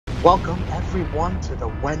Welcome everyone to the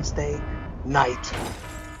Wednesday Night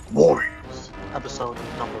Warriors, episode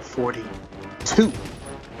number 42.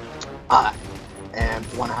 I am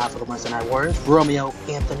one half of the Wednesday Night Warriors, Romeo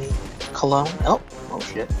Anthony Cologne. Oh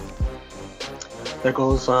shit. There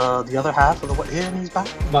goes the other half of the here, and he's back.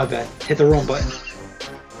 My bad. Hit the wrong button.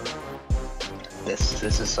 This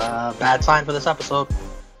is a bad sign for this episode.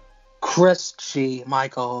 Chris G, my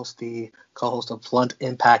co-host, the co-host of Blunt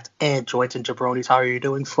Impact and Joints and Jabronis. How are you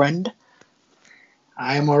doing, friend?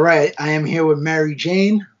 I am alright. I am here with Mary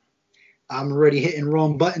Jane. I'm already hitting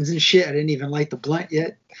wrong buttons and shit. I didn't even light the blunt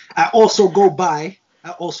yet. I also go by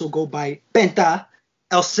Penta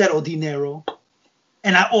El Cero Dinero.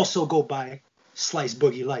 And I also go by Slice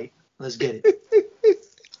Boogie Light. Let's get it.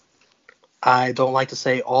 I don't like to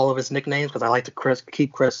say all of his nicknames because I like to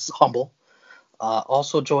keep Chris humble.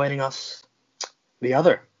 Also joining us, the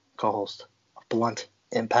other co-host of Blunt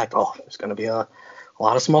Impact. Oh, there's going to be a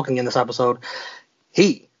lot of smoking in this episode.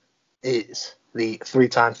 He is the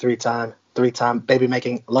three-time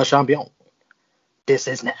baby-making Le Champion. This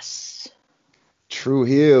is Ness. True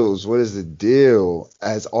Heels, what is the deal?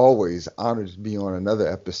 As always, honored to be on another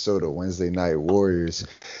episode of Wednesday Night Warriors.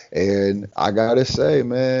 And I got to say,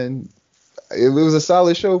 man, it was a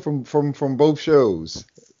solid show from both shows.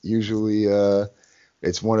 Usually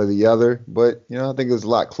it's one or the other, but I think it was a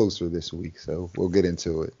lot closer this week, so we'll get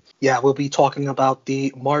into it. Yeah, we'll be talking about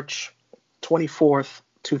the March 24th,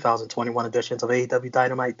 2021 editions of AEW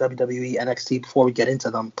Dynamite, WWE, NXT. Before we get into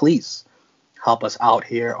them, please help us out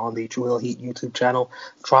here on the True Heel Heat YouTube channel.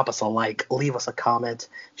 Drop us a like, leave us a comment,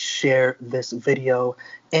 share this video,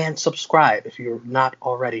 and subscribe if you're not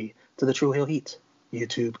already to the True Heel Heat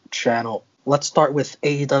YouTube channel. Let's start with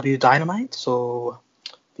AEW Dynamite. So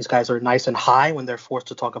these guys are nice and high when they're forced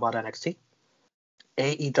to talk about NXT.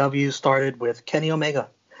 AEW started with Kenny Omega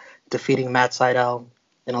defeating Matt Sydal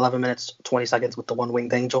in 11 minutes, 20 seconds with the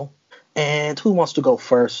one-winged angel. And who wants to go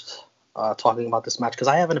first talking about this match? Because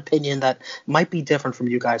I have an opinion that might be different from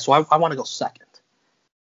you guys, so I want to go second.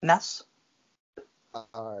 Ness? All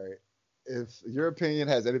right. If your opinion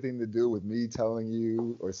has anything to do with me telling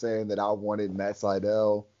you or saying that I wanted Matt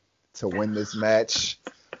Sydal to win this match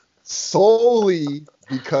solely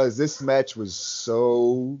because this match was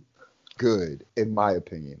so good, in my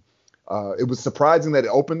opinion. It was surprising that it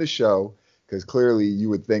opened the show because clearly you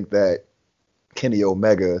would think that Kenny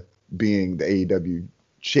Omega, being the AEW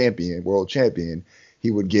champion, world champion,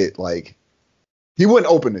 he would get he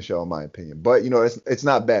wouldn't open the show, in my opinion. But, it's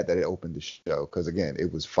not bad that it opened the show because, again,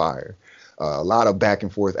 it was fire. A lot of back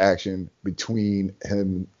and forth action between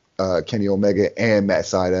him, Kenny Omega, and Matt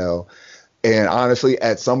Sydal. And honestly,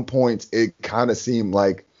 at some points, it kind of seemed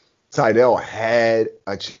like Sydal had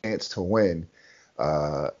a chance to win.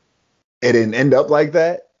 It didn't end up like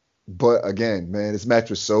that. But again, man, this match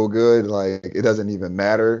was so good. It doesn't even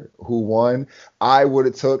matter who won. I would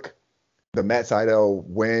have took the Matt Sydal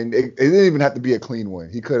win. It didn't even have to be a clean win.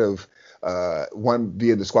 He could have won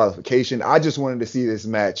via disqualification. I just wanted to see this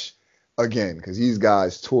match again because these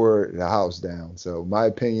guys tore the house down. So my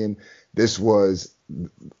opinion, this was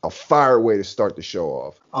a fire way to start the show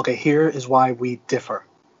off. Okay, here is why we differ.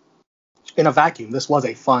 In a vacuum, this was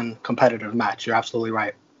a fun, competitive match. You're absolutely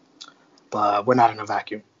right. But we're not in a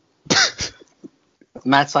vacuum.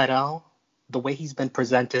 Matt Sydal, the way he's been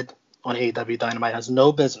presented on AEW Dynamite, has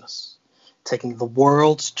no business taking the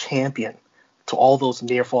world's champion to all those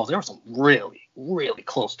near falls. There were some really, really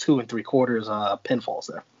close 2 3/4 pinfalls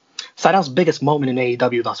there. Sydal's biggest moment in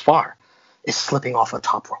AEW thus far is slipping off a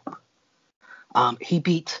top rope. He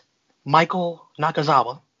beat Michael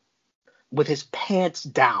Nakazawa with his pants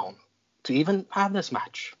down to even have this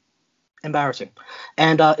match. Embarrassing.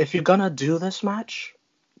 And if you're going to do this match,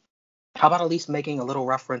 how about at least making a little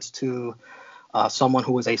reference to someone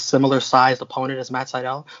who is a similar-sized opponent as Matt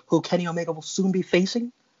Sydal, who Kenny Omega will soon be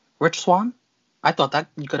facing, Rich Swann? I thought that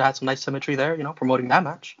you could have had some nice symmetry there, promoting that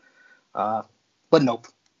match. But nope.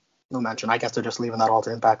 No mention. I guess they're just leaving that all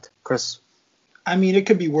to Impact. Chris? I mean, it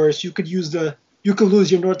could be worse. You could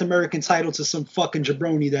lose your North American title to some fucking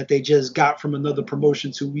jabroni that they just got from another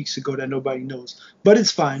promotion 2 weeks ago that nobody knows. But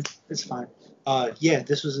it's fine. It's fine. Yeah,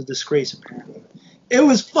 this was a disgrace, apparently. It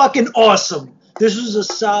was fucking awesome. This was a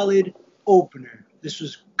solid opener. This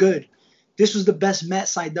was good. This was the best Matt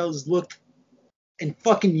Sydal's looked in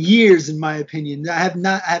fucking years, in my opinion. I have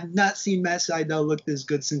not seen Matt Sydal look this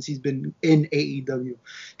good since he's been in AEW.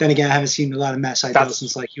 Then again, I haven't seen a lot of Matt Sydal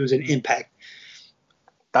since he was in Impact.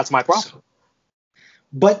 That's my problem.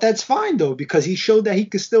 But that's fine, though, because he showed that he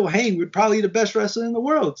could still hang with probably the best wrestler in the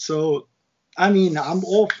world. So, I mean, I'm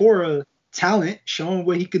all for a talent showing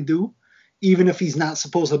what he can do. even if he's not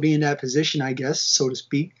supposed to be in that position, I guess, so to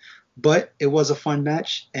speak. But it was a fun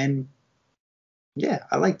match, and yeah,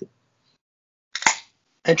 I liked it.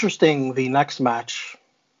 Interesting, the next match,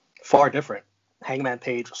 far different. Hangman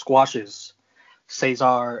Page squashes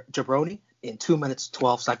Cesar Jabroni in 2 minutes,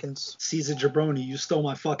 12 seconds. Caesar Jabroni, you stole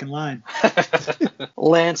my fucking line.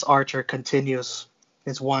 Lance Archer continues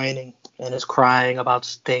his whining and his crying about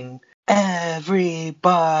Sting.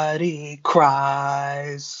 Everybody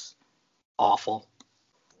cries. Awful.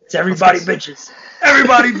 It's everybody bitches.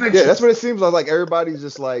 Everybody bitches. Yeah, that's what it seems like. Like, everybody's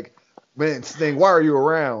just like, man, Sting, why are you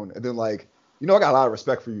around? And then, like, you know, I got a lot of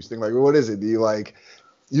respect for you, Sting. Like, what is it? Do you, like,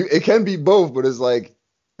 it can be both, but it's like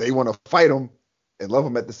they want to fight him and love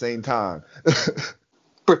him at the same time.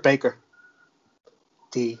 Britt Baker,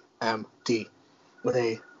 DMD, with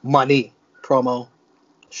a money promo,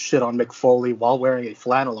 shit on Mick Foley while wearing a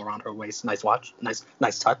flannel around her waist. Nice watch,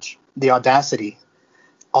 nice touch. The audacity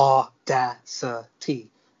of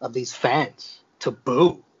these fans to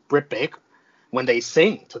boo Britt Baker when they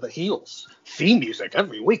sing to the heels theme music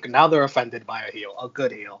every week. Now they're offended by a heel, a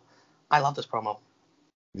good heel. I love this promo.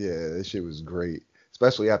 Yeah, this shit was great,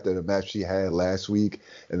 especially after the match she had last week,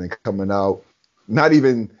 and then coming out, not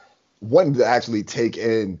even wanting to actually take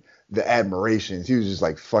in the admiration. She was just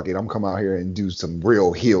like, fuck it, I'm coming out here and do some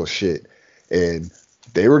real heel shit. And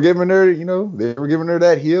they were giving her,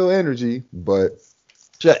 that heel energy, but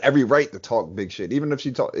she had every right to talk big shit. Even if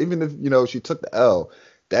she took the L,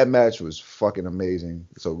 that match was fucking amazing.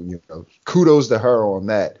 So, kudos to her on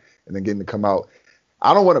that. And then getting to come out.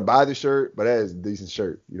 I don't want to buy the shirt, but that is a decent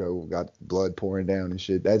shirt. Got blood pouring down and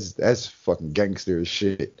shit. That's fucking gangster as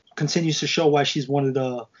shit. Continues to show why she's one of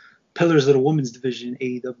the pillars of the women's division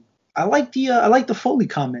in AEW. I like the Foley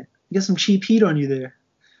comment. You get some cheap heat on you there.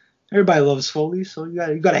 Everybody loves Foley, so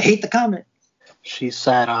you gotta hate the comment. She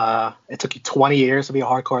said it took you 20 years to be a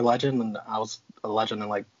hardcore legend, and I was a legend in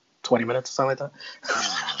like 20 minutes or something like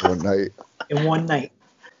that. One night. In one night.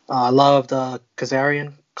 I loved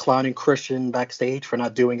Kazarian clowning Christian backstage for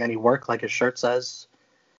not doing any work like his shirt says.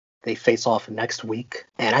 They face off next week.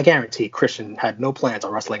 And I guarantee Christian had no plans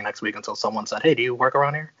on wrestling next week until someone said, hey, do you work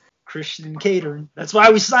around here? Christian and catering. That's why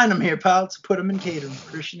we signed him here, pal, to put him in catering.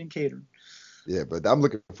 Christian and catering. Yeah, but I'm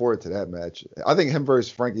looking forward to that match. I think him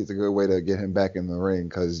versus Frankie is a good way to get him back in the ring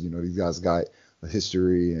because, these guys got a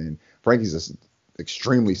history, and Frankie's an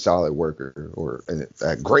extremely solid worker, or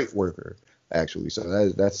a great worker, actually.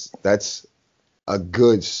 So that's a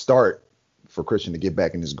good start for Christian to get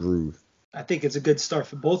back in his groove. I think it's a good start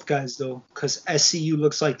for both guys, though, because SCU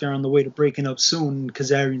looks like they're on the way to breaking up soon, and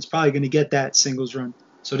Kazarian's probably going to get that singles run.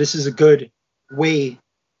 So this is a good way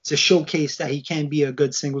to showcase that he can be a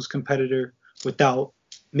good singles competitor without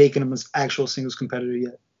making him an actual singles competitor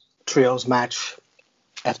yet. Trios match.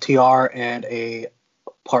 FTR and a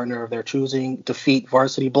partner of their choosing defeat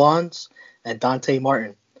Varsity Blondes and Dante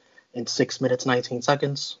Martin in 6 minutes, 19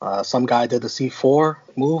 seconds. Some guy did the C4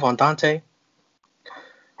 move on Dante.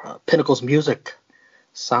 Pinnacle's music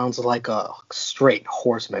sounds like a straight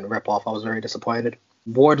Horseman ripoff. I was very disappointed.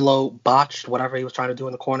 Wardlow botched whatever he was trying to do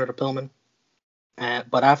in the corner to Pillman.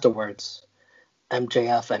 But afterwards,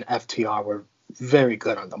 MJF and FTR were very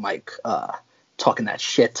good on the mic, talking that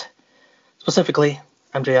shit. Specifically,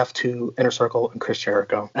 MJF to Inner Circle and Chris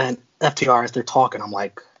Jericho. And FTR, as they're talking, I'm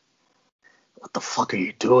like, what the fuck are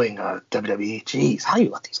you doing, WWE? Jeez, how do you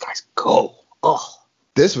let these guys go? Oh.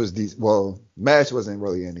 This was match wasn't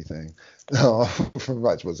really anything. No,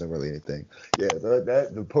 match wasn't really anything. Yeah,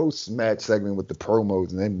 the post-match segment with the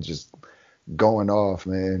promos and then just going off,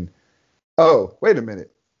 man. Oh, wait a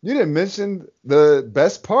minute. You didn't mention the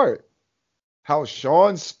best part. How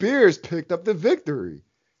Shawn Spears picked up the victory.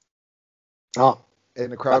 Oh.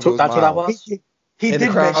 And the crowd goes mild. That's what that was? He and did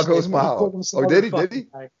the crowd mention goes it, mild. Oh, did he?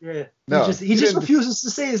 Yeah. No, he just refuses to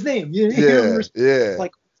say his name. Yeah.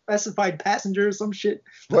 Like specified passenger or some shit.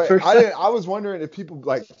 But I was wondering if people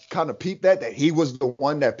like kind of peeped that he was the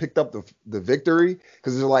one that picked up the victory,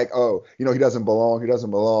 because they're like, oh, he doesn't belong,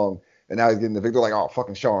 and now he's getting the victory. Like, oh,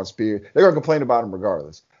 fucking Shawn Spears. They're gonna complain about him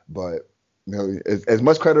regardless. But as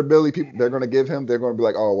much credibility they're gonna give him, they're gonna be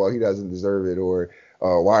like, oh, well, he doesn't deserve it, or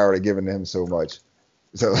why are they giving him so much?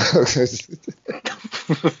 So,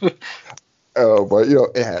 but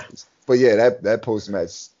it happens. But yeah, that post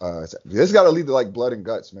match, this got to lead to like blood and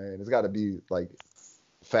guts, man. It's got to be like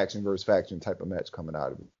faction versus faction type of match coming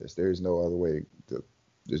out of this. There's no other way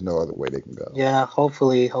they can go. Yeah,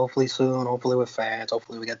 hopefully soon. Hopefully with fans.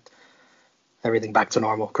 Hopefully we get everything back to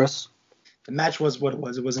normal. Chris? The match was what it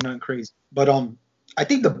was. It wasn't crazy. But I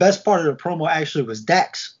think the best part of the promo actually was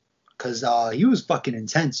Dax, because he was fucking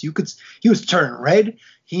intense. He was turning red.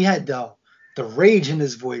 He had the rage in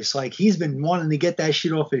his voice. Like, he's been wanting to get that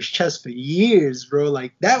shit off his chest for years, bro.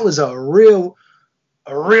 Like, that was a real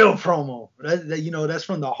promo. That's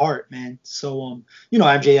from the heart, man. So,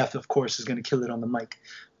 MJF, of course, is going to kill it on the mic.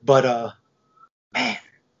 But, man,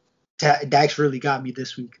 Dax really got me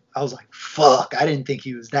this week. I was like, fuck, I didn't think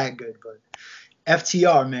he was that good. But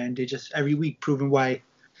FTR, man, they just every week proving why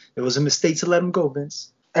it was a mistake to let him go,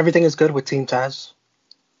 Vince. Everything is good with Team Taz.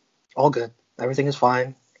 All good. Everything is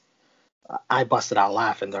fine. I busted out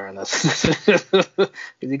laughing during this.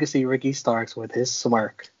 You can see Ricky Starks with his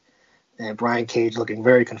smirk and Brian Cage looking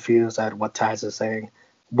very confused at what Taz is saying.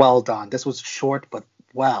 Well done. This was short, but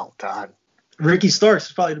well done. Ricky Starks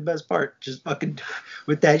is probably the best part. Just fucking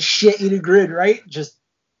with that shit-eater grin, right? Just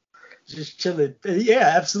chilling.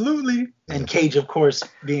 Yeah, absolutely. And Cage, of course,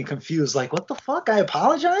 being confused. Like, what the fuck? I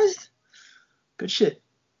apologized? Good shit.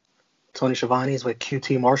 Tony Schiavone's with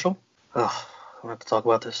QT Marshall. Ugh, I have to talk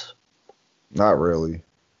about this. Not really.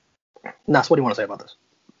 Ness, what do you want to say about this?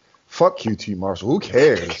 Fuck QT Marshall. Who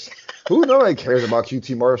cares? Nobody cares about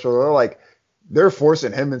QT Marshall. They're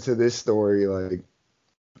forcing him into this story. Like,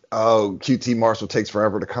 oh, QT Marshall takes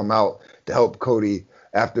forever to come out to help Cody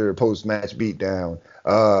after the post-match beatdown.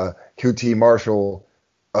 QT Marshall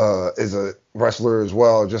is a wrestler as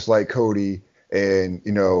well, just like Cody. And,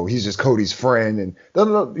 he's just Cody's friend. And,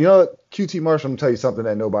 QT Marshall, I'm going to tell you something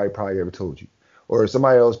that nobody probably ever told you. Or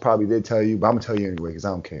somebody else probably did tell you, but I'm going to tell you anyway because I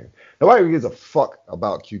don't care. Nobody gives a fuck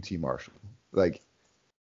about QT Marshall. Like,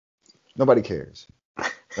 nobody cares.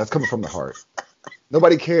 That's coming from the heart.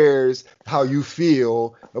 Nobody cares how you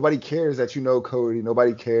feel. Nobody cares that you know Cody.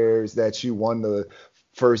 Nobody cares that you won the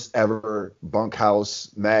first ever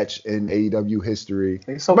bunkhouse match in AEW history.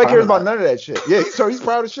 Nobody cares about none of that shit. Yeah, so he's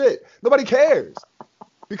proud of shit. Nobody cares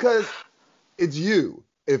because it's you.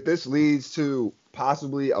 If this leads to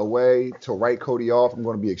possibly a way to write Cody off, I'm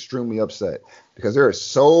going to be extremely upset because there are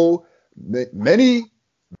so many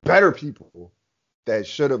better people that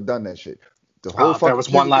should have done that shit. The whole there was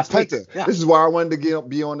one last week. Yeah. This is why I wanted to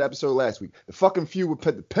be on the episode last week. The fucking feud with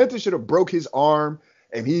Penta. Penta should have broke his arm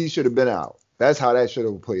and he should have been out. That's how that should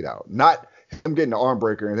have played out. Not him getting the arm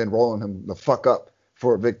breaker and then rolling him the fuck up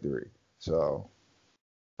for a victory. So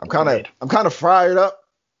I'm kind of fired up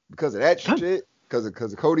because of that shit. Because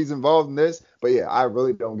of Cody's involved in this. But yeah, I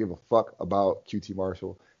really don't give a fuck about QT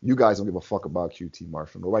Marshall. You guys don't give a fuck about QT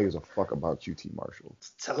Marshall. Nobody gives a fuck about QT Marshall.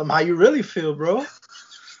 Tell them how you really feel, bro.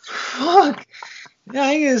 Fuck. Yeah,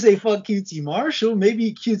 I ain't gonna say fuck QT Marshall.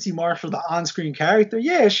 Maybe QT Marshall, the on-screen character.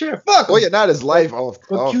 Yeah, sure. Fuck him. Oh yeah, not his life off.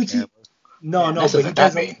 But QT. Camera. No,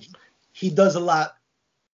 but he does a lot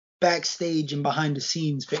backstage and behind the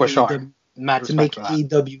scenes for sure. To make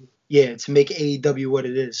AEW. Yeah, to make AEW what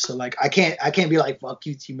it is. So I can't be like fuck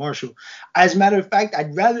QT Marshall. As a matter of fact,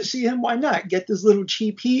 I'd rather see him. Why not get this little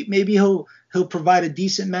cheap heat? Maybe he'll provide a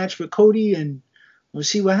decent match for Cody, and we'll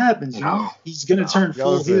see what happens. He's gonna turn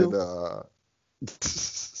full heel.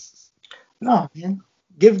 No, man,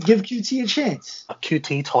 give QT a chance.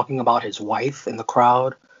 QT talking about his wife in the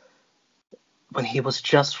crowd when he was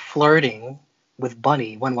just flirting with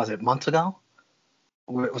Bunny. When was it? Months ago.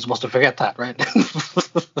 We're supposed to forget that, right?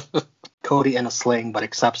 Cody in a sling, but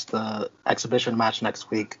accepts the exhibition match next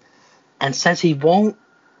week and says he won't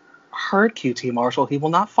hurt QT Marshall. He will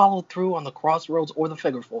not follow through on the crossroads or the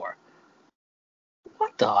figure four.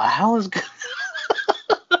 What the hell is good?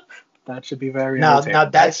 That should be very entertaining. Now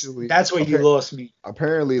that's where you lost me.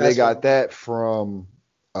 Apparently they got that from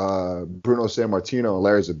Bruno Sammartino and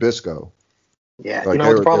Larry Zbyszko. Yeah, you know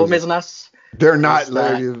what the problem is, Ness? They're not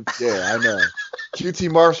Larry. Yeah, I know.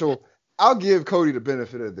 QT Marshall, I'll give Cody the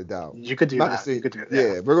benefit of the doubt. You could do that. You could do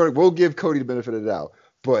that. Yeah, we'll give Cody the benefit of the doubt.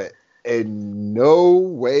 But in no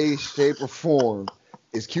way, shape, or form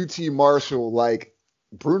is QT Marshall like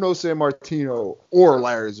Bruno Sammartino or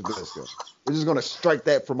Larry Zbyszko. We're just gonna strike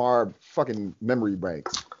that from our fucking memory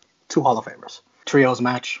banks. 2 Hall of Famers. Trios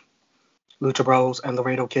match. Lucha Bros and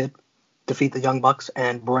Laredo Kid defeat the Young Bucks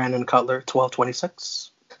and Brandon Cutler 12-26.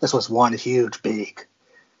 This was one huge, big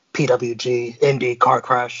PWG indie car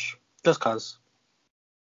crash, just cause.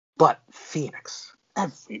 But Phoenix,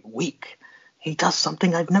 every week, he does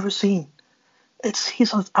something I've never seen.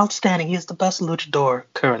 He's outstanding. He is the best luchador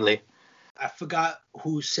currently. I forgot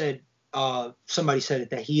who said. Somebody said it,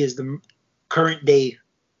 that he is the current day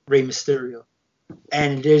Rey Mysterio,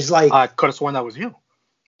 and there's like. I could have sworn that was you.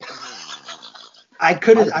 I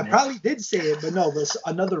probably did say it, but no, there's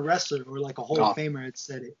another wrestler or like a Hall of Famer had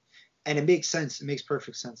said it. And it makes sense. It makes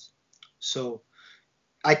perfect sense. So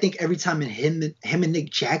I think every time him and Nick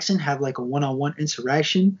Jackson have like a one-on-one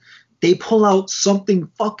interaction, they pull out something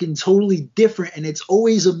fucking totally different, and it's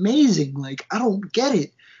always amazing. Like, I don't get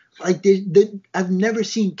it. Like, I've never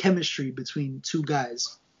seen chemistry between two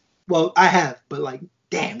guys. Well, I have, but like,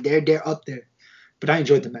 damn, they're up there. But I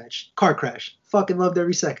enjoyed the match. Car crash. Fucking loved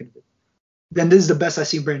every second of it. Then this is the best I've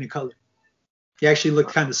seen Brandon Cutler. He actually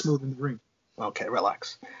looked kind of smooth in the ring. Okay,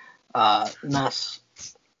 relax. Ness,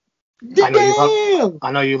 Damn!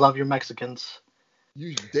 I know you love your Mexicans.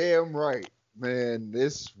 You damn right, man.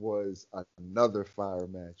 This was another fire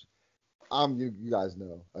match. You guys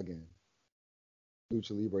know, again,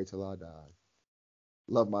 Lucha Libre till I die.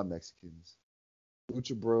 Love my Mexicans.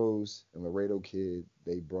 Lucha Bros and Laredo Kid,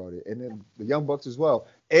 they brought it. And then the Young Bucks as well.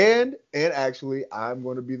 And actually, I'm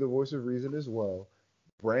going to be the voice of reason as well.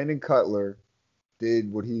 Brandon Cutler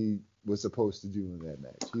did what he was supposed to do in that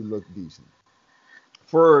match. He looked decent.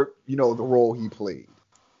 For, the role he played.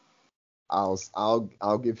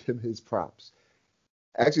 I'll give him his props.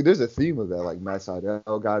 Actually, there's a theme of that. Like Matt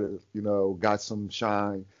Sydal got some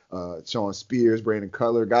shine. Sean Spears, Brandon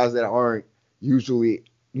Cutler, guys that aren't usually,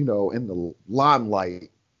 in the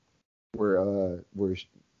limelight, where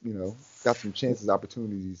got some chances,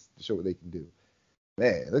 opportunities to show what they can do.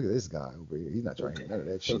 Man, look at this guy over here. He's not trying to hear none of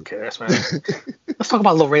that shit. Who cares, man? Let's talk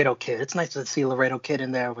about Laredo Kid. It's nice to see Laredo Kid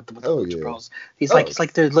in there with the Lucha Bros. He's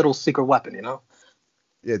like their little secret weapon,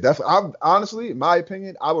 Yeah, definitely. Honestly, in my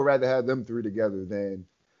opinion, I would rather have them three together than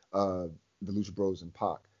the Lucha Bros and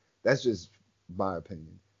Pac. That's just my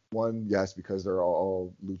opinion. One, yes, because they're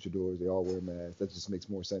all luchadors. They all wear masks. That just makes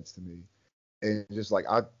more sense to me. And just like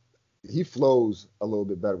he flows a little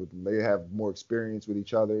bit better with them. They have more experience with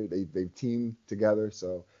each other. They've teamed together.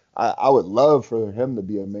 So I would love for him to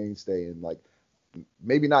be a mainstay and like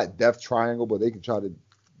maybe not Death Triangle, but they can try to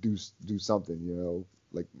do something,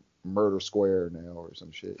 like Murder Square now or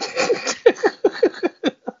some shit.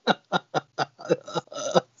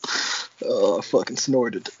 Oh, I fucking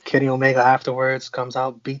snorted. Kenny Omega afterwards comes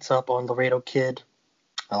out, beats up on Laredo Kid.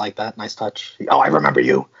 I like that. Nice touch. Oh, I remember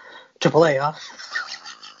you. Triple A, huh?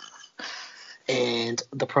 And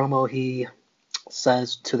the promo he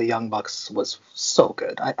says to the Young Bucks was so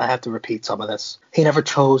good. I have to repeat some of this. He never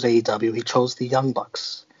chose AEW. He chose the Young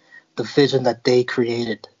Bucks. The vision that they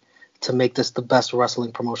created to make this the best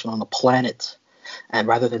wrestling promotion on the planet. And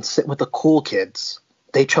rather than sit with the cool kids,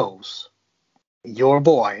 they chose your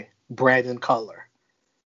boy, Brandon Cutler.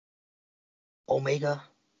 Omega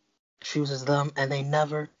chooses them, and they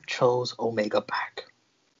never chose Omega back.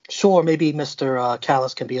 Sure, maybe Mr.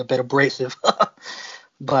 Callis can be a bit abrasive,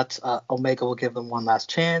 but Omega will give them one last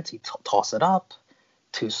chance. He toss it up.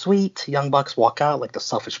 Too sweet. Young Bucks walk out like the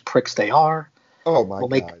selfish pricks they are. Oh,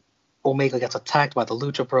 my God. Omega gets attacked by the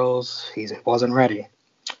Lucha Bros. He wasn't ready.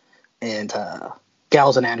 And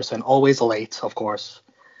Gallows and Anderson, always late, of course.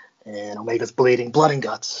 And Omega's bleeding, blood and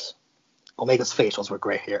guts. Omega's facials were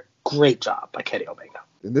great here. Great job by Kenny Omega.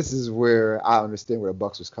 And this is where I understand where the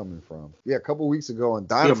Bucks was coming from. Yeah, a couple weeks ago on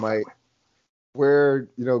Dynamite, where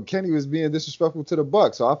Kenny was being disrespectful to the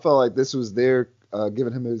Bucks, so I felt like this was their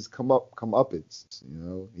giving him his comeuppance.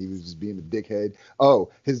 He was just being a dickhead.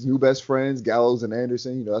 Oh, his new best friends, Gallows and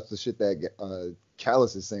Anderson. That's the shit that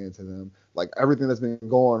Callis is saying to them. Like everything that's been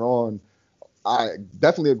going on, I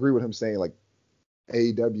definitely agree with him saying like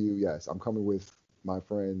AEW. Yes, I'm coming with my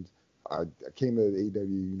friends. I came to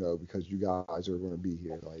AEW, because you guys are going to be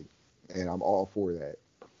here, and I'm all for that.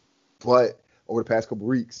 But over the past couple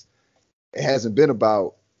weeks, it hasn't been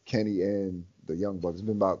about Kenny and the Young Bucks. It's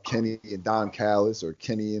been about Kenny and Don Callis or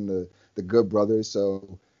Kenny and the Good Brothers.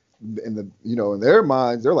 So, in their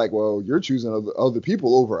minds, they're like, well, you're choosing other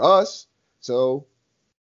people over us, so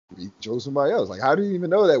we chose somebody else. Like, how do you even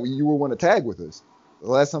know that you would want to tag with us? The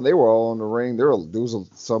last time they were all in the ring, there was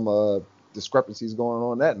some discrepancies going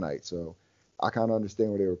on that night, so I kind of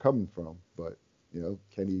understand where they were coming from. But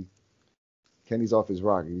Kenny's off his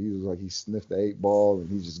rocker. He was like he sniffed the 8-ball and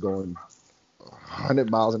he's just going 100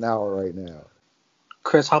 miles an hour right now.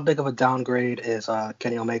 Chris, how big of a downgrade is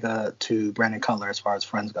Kenny Omega to Brandon Cutler as far as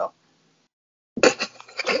friends go?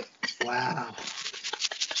 Wow,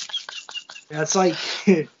 that's like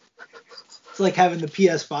it's like having the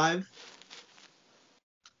PS5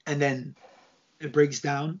 and then it breaks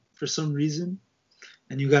down for some reason,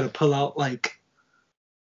 and you got to pull out like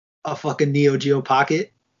a fucking Neo Geo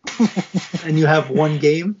Pocket, and you have one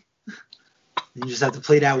game, and you just have to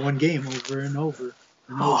play that one game over and over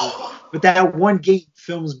and over. But that one game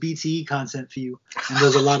films BTE content for you, and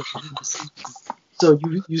there's a lot of so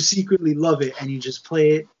you secretly love it, and you just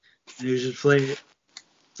play it, and you just play it.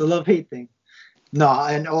 It's a love-hate thing. No,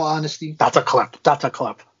 in all honesty, that's a clip.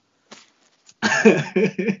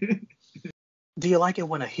 Do you like it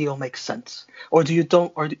when a heel makes sense, or do you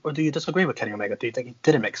disagree with Kenny Omega? Do you think he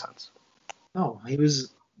didn't make sense? No, he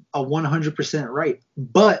was 100% right.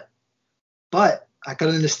 But But I can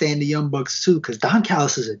understand the Young Bucks too, because Don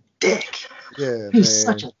Callis is a dick. Yeah, He's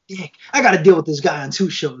man. such a dick. I got to deal with this guy on 2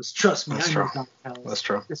 shows. Trust me, That's I true. know Don Callis. That's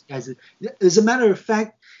true. This guy's as a matter of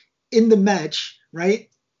fact, in the match, right?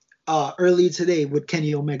 Earlier today with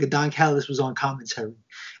Kenny Omega, Don Callis was on commentary,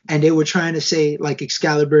 and they were trying to say like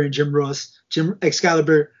Excalibur and Jim Ross.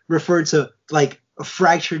 Excalibur referred to like a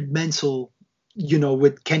fractured mental,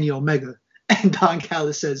 with Kenny Omega. And Don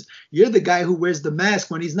Callis says, "You're the guy who wears the mask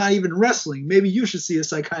when he's not even wrestling. Maybe you should see a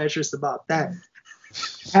psychiatrist about that."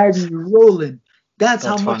 Had me rolling. That's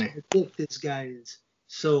how much funny. of a dick this guy is.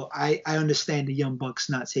 So I understand the Young Bucks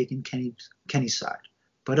not taking Kenny's side.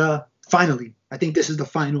 But finally, I think this is the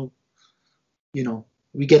final.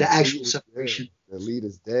 We get an actual separation. The lead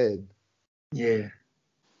is dead. Yeah.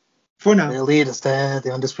 For now. The Elite is dead.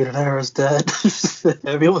 The Undisputed Era is dead.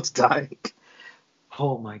 Everyone's dying.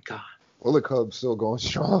 Oh my God. Bullet Club's still going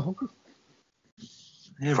strong.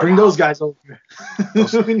 Yeah, bring those guys over.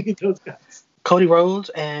 We need those guys. Cody Rhodes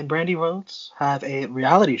and Brandy Rhodes have a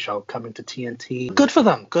reality show coming to TNT. Good for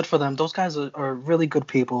them. Good for them. Those guys are really good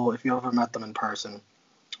people if you ever met them in person.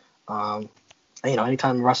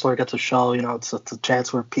 Anytime a wrestler gets a show, it's a chance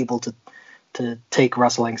for people to take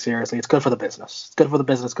wrestling seriously. It's good for the business. It's good for the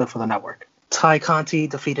business, good for the network. Ty Conti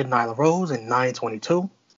defeated Nyla Rose in 9:22.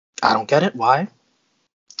 I don't get it. Why?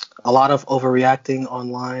 A lot of overreacting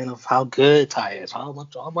online of how good Ty is, how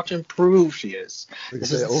much improved she is.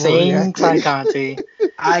 This is the same Ty Conti.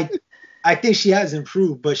 I think she has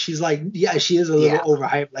improved, but she's like, she is a little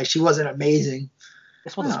overhyped. Like, she wasn't amazing.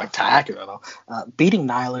 This wasn't spectacular, though. Beating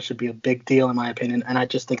Nyla should be a big deal, in my opinion, and I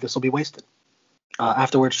just think this will be wasted.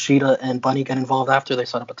 Afterwards, Sheeta and Bunny get involved after they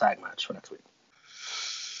set up a tag match for next week.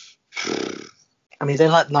 I mean, they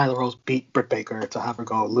let Nyla Rose beat Britt Baker to have her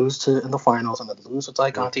lose in the finals and then lose to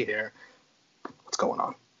Ty Conti here. What's going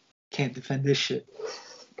on? Can't defend this shit.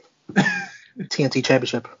 TNT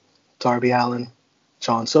Championship. Darby Allin,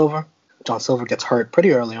 John Silver. John Silver gets hurt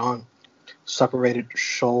pretty early on. Separated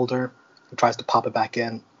shoulder. He tries to pop it back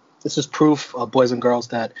in. This is proof, boys and girls,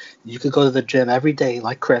 that you could go to the gym every day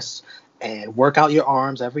like Chris and work out your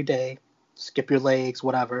arms every day, skip your legs,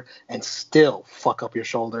 whatever, and still fuck up your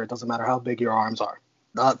shoulder. It doesn't matter how big your arms are.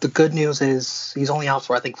 The good news is he's only out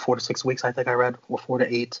for, I think, 4 to 6 weeks, I think I read, or 4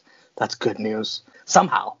 to 8. That's good news.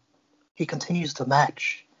 Somehow, he continues to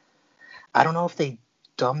match. I don't know if they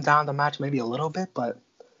dumbed down the match maybe a little bit, but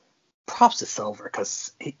props to Silver,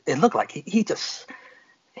 because it looked like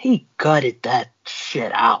he gutted that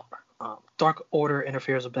shit out. Dark Order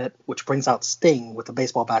interferes a bit, which brings out Sting with the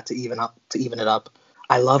baseball bat to even it up.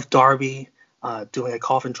 I love Darby doing a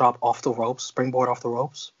coffin drop off the ropes, springboard off the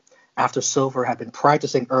ropes. After Silver had been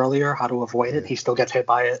practicing earlier how to avoid it, he still gets hit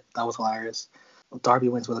by it. That was hilarious. Darby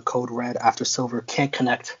wins with a code red after Silver can't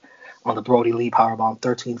connect on the Brody Lee powerbomb,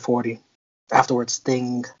 1340. Afterwards,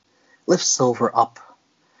 Sting lifts Silver up.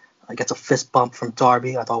 Gets a fist bump from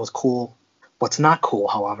Darby. I thought it was cool. What's not cool,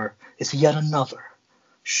 however, is yet another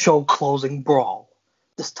show-closing brawl.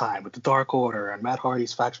 This time with the Dark Order and Matt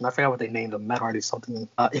Hardy's faction. I forgot what they named them. Matt Hardy something.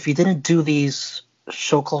 If you didn't do these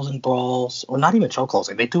show-closing brawls, or not even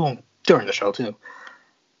show-closing, they do them during the show too.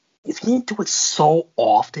 If you didn't do it so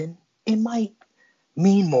often, it might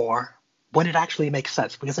mean more when it actually makes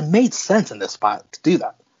sense. Because it made sense in this spot to do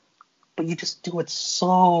that. But you just do it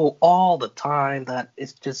so all the time that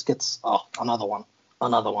it just gets, another one.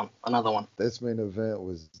 This main event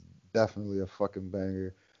was definitely a fucking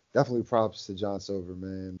banger. Definitely props to John Silver,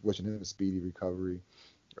 man. Wishing him a speedy recovery.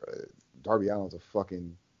 Darby Allin's a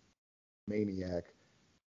fucking maniac.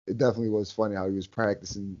 It definitely was funny how he was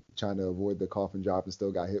practicing, trying to avoid the coffin drop and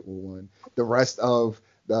still got hit with one. The rest of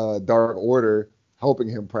the Dark Order helping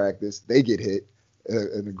him practice, they get hit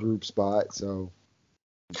in the group spot. So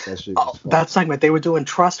that segment, they were doing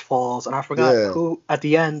trust falls, and I forgot who, at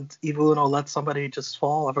the end, Evil Uno let somebody just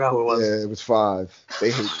fall. I forgot who it was. Yeah, it was 5.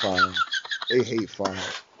 They hate 5. They hate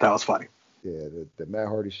 5. That was funny. Yeah, the Matt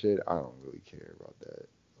Hardy shit, I don't really care about that.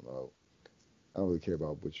 I don't really care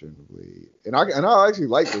about Butcher and the Blade. And I actually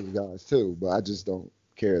like those guys, too, but I just don't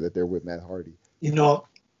care that they're with Matt Hardy. I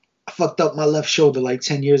fucked up my left shoulder like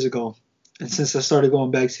 10 years ago. And since I started going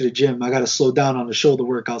back to the gym, I got to slow down on the shoulder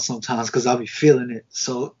workout sometimes because I'll be feeling it.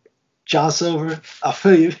 So, John Silver, I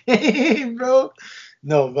feel you, bro.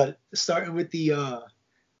 No, but starting with the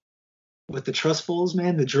trust falls,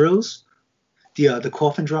 man, the drills, the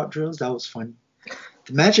coffin drop drills, that was funny.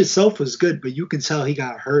 The match itself was good, but you can tell he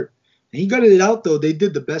got hurt. And he gutted it out, though. They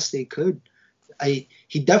did the best they could.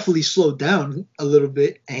 He definitely slowed down a little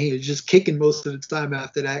bit, and he was just kicking most of the time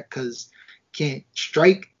after that because can't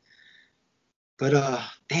strike. But,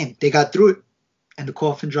 damn, they got through it. And the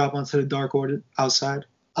coffin drop onto the Dark Order outside.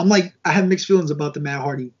 I have mixed feelings about the Matt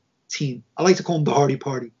Hardy team. I like to call them the Hardy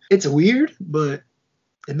Party. It's weird, but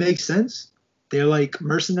it makes sense. They're like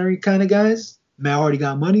mercenary kind of guys. Matt Hardy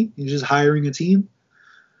got money. He's just hiring a team.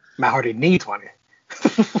 Matt Hardy needs money.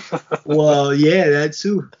 Well, yeah, that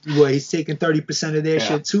too. Well, he's taking 30% of their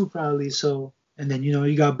shit too, probably. So, and then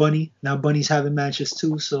you got Bunny. Now Bunny's having matches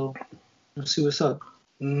too. So, let's see what's up.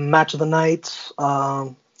 Match of the night.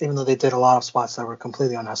 Even though they did a lot of spots that were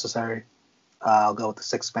completely unnecessary, I'll go with the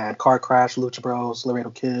 6-man car crash. Lucha Bros,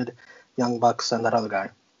 Laredo Kid, Young Bucks, and that other guy.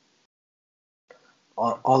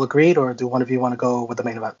 All agreed, or do one of you want to go with the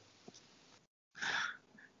main event?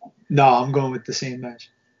 No, I'm going with the same match.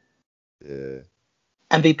 Yeah.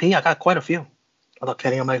 MVP, I got quite a few. I thought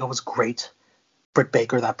Kenny Omega was great. Britt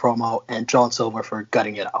Baker, that promo, and John Silver for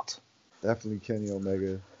gutting it out. Definitely Kenny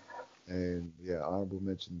Omega. And, yeah, honorable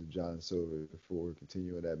mention to John Silver for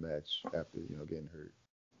continuing that match after, getting hurt.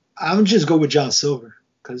 I'm just go with John Silver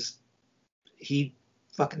because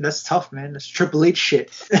that's tough, man. That's Triple H shit.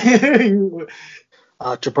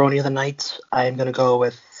 Jabroni of the night, I am going to go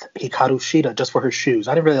with Hikaru Shida just for her shoes.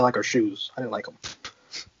 I didn't really like her shoes. I didn't like them.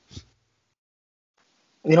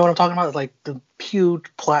 You know what I'm talking about? It's like the huge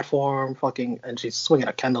platform and she's swinging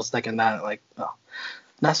a candlestick and that.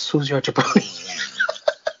 Ness, who's your jabroni?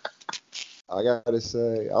 I gotta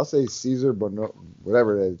say, I'll say Caesar Bononi,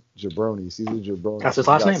 whatever that Jabroni, Caesar Jabroni. That's his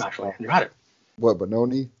last name, actually. You got it. What,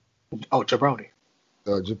 Bononi? Oh, Jabroni.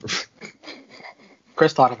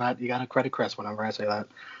 Chris thought of that. You gotta credit Chris whenever I say that.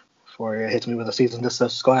 Before he hits me with a cease and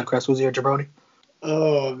desist. Go ahead, Chris. Who's your jabroni?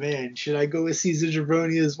 Oh man, should I go with Caesar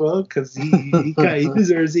Jabroni as well? Because he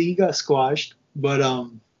deserves it. He got squashed. But I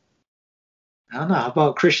don't know. How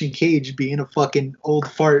about Christian Cage being a fucking old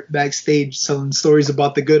fart backstage telling stories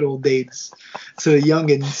about the good old days to the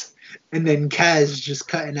youngins, and then Kaz just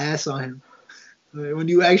cutting ass on him. When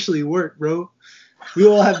you actually work, bro. We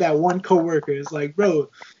all have that one coworker. It's like,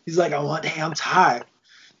 bro, he's like, I'm tired.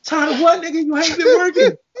 Tired of what, nigga? You ain't been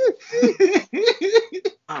working.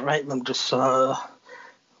 All right, let me just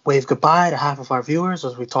wave goodbye to half of our viewers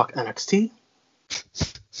as we talk NXT.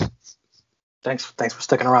 Thanks for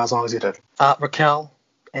sticking around as long as you did. Raquel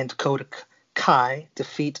and Dakota Kai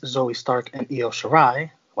defeat Zoe Stark and Io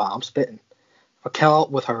Shirai. Wow, I'm spitting. Raquel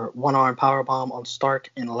with her one-arm powerbomb on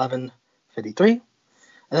Stark in 11:53.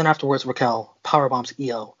 And then afterwards, Raquel powerbombs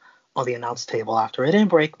Io on the announce table after. It didn't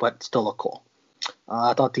break, but still looked cool.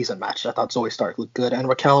 I thought decent match. I thought Zoe Stark looked good. And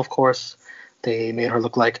Raquel, of course, they made her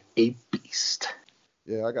look like a beast.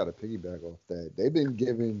 Yeah, I got to piggyback off that.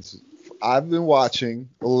 I've been watching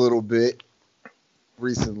a little bit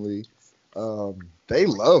recently. They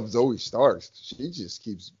love Zoe Stark. She just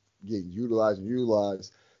keeps getting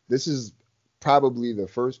utilized. This is probably the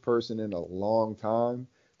first person in a long time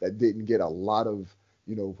that didn't get a lot of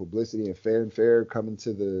publicity and fanfare coming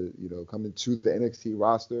to the NXT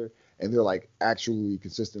roster, and they're like actually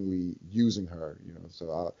consistently using her,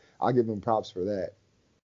 so I'll give them props for that.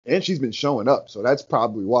 And she's been showing up, so that's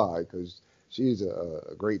probably why, because she's a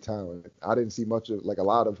great talent. I didn't see much of a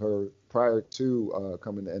lot of her prior to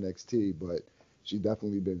coming to NXT, but she's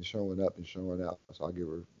definitely been showing up and showing out, so I'll give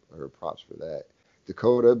her props for that.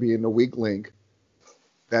 Dakota being the weak link.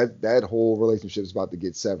 That whole relationship is about to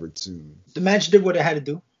get severed soon. The match did what it had to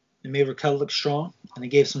do. It made Raquel look strong, and it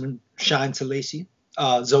gave some shine to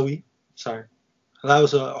Zoe. Sorry. That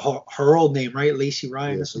was her old name, right? Lacey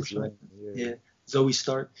Ryan or something. Yeah. Zoe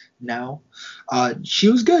Stark now. She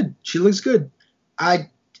was good. She looks good. I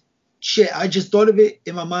just thought of it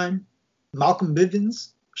in my mind. Malcolm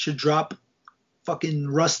Bivens should drop fucking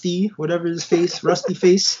Rusty, whatever his face, Rusty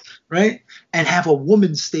face, right? And have a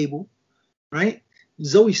woman's stable, right?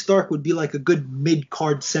 Zoe Stark would be like a good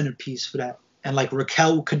mid-card centerpiece for that. And like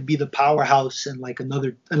Raquel could be the powerhouse and like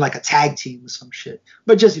a tag team or some shit.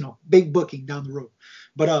 But just, big booking down the road.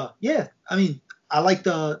 But yeah, I mean, I like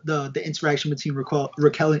the interaction between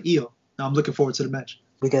Raquel and Io. Now I'm looking forward to the match.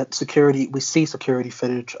 We see security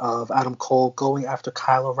footage of Adam Cole going after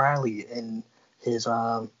Kyle O'Reilly in his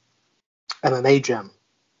MMA gym.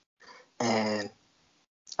 And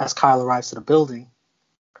as Kyle arrives to the building,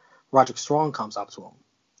 Roderick Strong comes up to him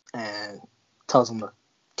and tells him to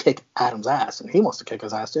kick Adam's ass, and he wants to kick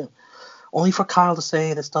his ass too. Only for Kyle to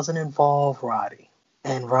say this doesn't involve Roddy.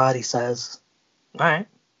 And Roddy says, all right,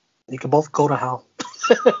 you can both go to hell.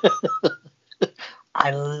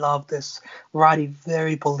 I love this. Roddy,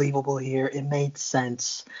 very believable here. It made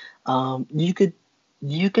sense. You could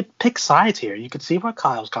pick sides here. You could see where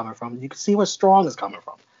Kyle's coming from. You could see where Strong is coming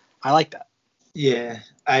from. I like that. Yeah,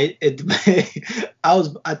 I thought I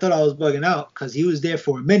was bugging out because he was there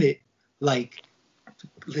for a minute, like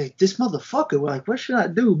like, this motherfucker, like, what should I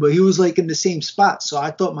do? But he was like in the same spot, so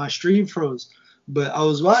I thought my stream froze. But I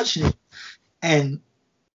was watching it, and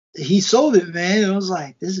he sold it, man. I was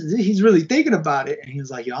like, he's really thinking about it. And he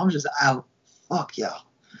was like, yo, I'm just out. Fuck yo.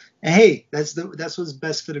 And hey, that's what's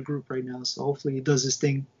best for the group right now. So hopefully he does his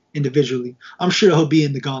thing individually. I'm sure he'll be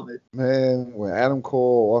in the gauntlet. Man, when Adam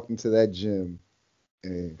Cole walked into that gym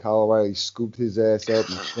and Kyle O'Reilly scooped his ass up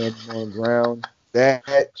and slammed him on the ground, that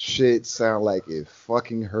shit sounded like it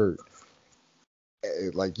fucking hurt.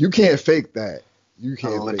 Like, you can't fake that. You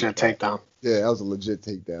can't fake legit that. takedown. Yeah, that was a legit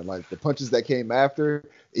takedown. Like, the punches that came after,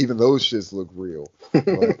 even those shits look real.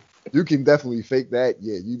 But you can definitely fake that.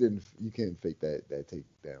 Yeah, you can't fake that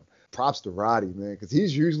takedown. Props to Roddy, man, because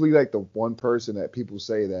he's usually like the one person that people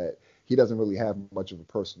say that he doesn't really have much of a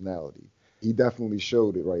personality. He definitely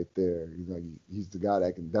showed it right there. You know, he's the guy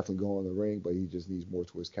that can definitely go on the ring, but he just needs more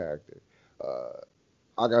to his character.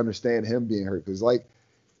 I can understand him being hurt because, like,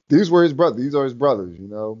 these are his brothers, you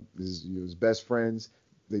know, his best friends.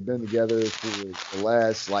 They've been together for the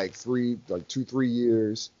last like 2-3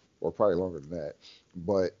 years, or probably longer than that.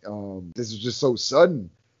 But this is just so sudden,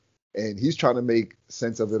 and he's trying to make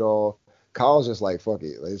sense of it all. Kyle's just like, fuck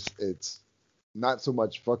it. It's not so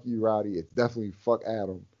much fuck you, Roddy. It's definitely fuck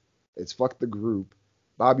Adam. It's fuck the group.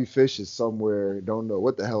 Bobby Fish is somewhere, don't know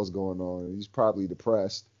what the hell's going on. He's probably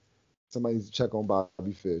depressed. Somebody needs to check on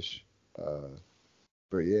Bobby Fish.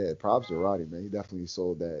 But yeah, props to Roddy, man. He definitely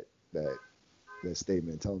sold that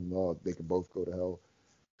statement, telling them all they can both go to hell.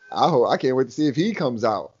 I can't wait to see if he comes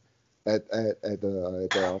out at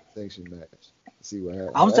the sanction match. See what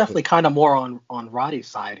happens. I was definitely kind of more on Roddy's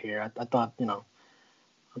side here. I thought,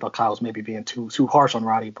 I thought Kyle was maybe being too harsh on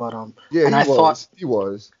Roddy, but yeah, and he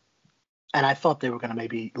was. And I thought they were going to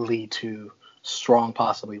maybe lead to Strong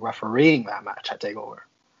possibly refereeing that match at TakeOver.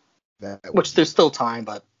 Which there's still time,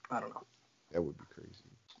 but I don't know. That would be crazy.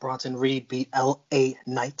 Bronson Reed beat LA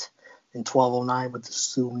Knight in 12:09 with the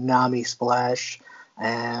Tsunami Splash.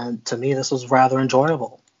 And to me, this was rather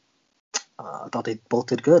enjoyable. I thought they both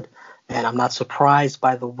did good. And I'm not surprised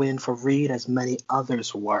by the win for Reed, as many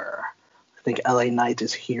others were. I think LA Knight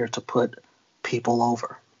is here to put people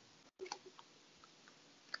over.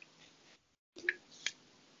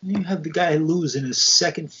 You have the guy lose in his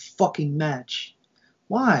second fucking match.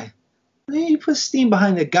 Why? You put steam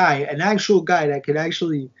behind a guy, an actual guy that could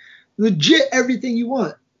actually legit everything you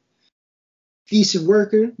want. Decent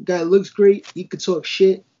worker, guy looks great, he could talk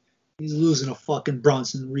shit. He's losing a fucking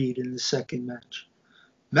Bronson Reed in the second match.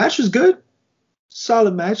 Match was good.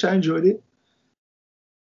 Solid match. I enjoyed it.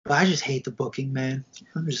 But I just hate the booking, man.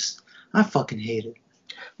 I fucking hate it.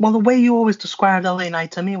 Well, the way you always described LA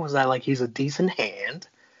Knight to me was that, like, he's a decent hand,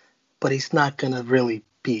 but he's not going to really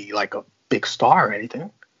be like a big star or anything.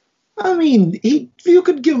 I mean, you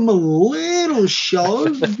could give him a little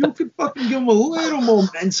shove. You could fucking give him a little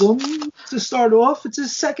momentum to start off. It's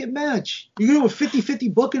his second match. You give him a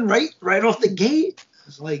 50-50 booking right off the gate.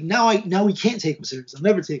 It's like, now we can't take him serious. I'll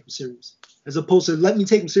never take him serious. As opposed to let me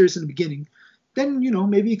take him serious in the beginning. Then,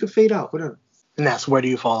 maybe he could fade out, whatever. Ness, where do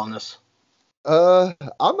you fall on this?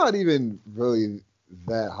 I'm not even really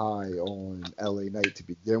that high on LA Knight to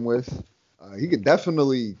begin with. He's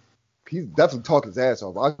definitely talking his ass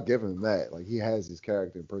off. I'll give him that. Like, he has his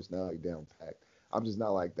character and personality down packed. I'm just not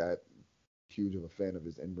like that huge of a fan of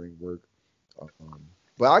his in-ring work.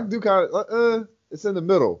 But I do kind of, it's in the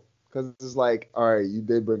middle. Because it's like, all right, you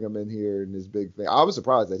did bring him in here in this big thing. I was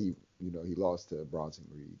surprised that he lost to Bronson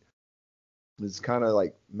Reed. It's kind of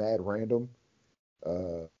like mad random.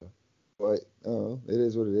 But it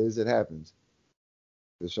is what it is. It happens.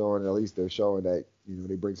 They're showing that,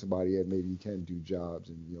 they bring somebody in, maybe you can do jobs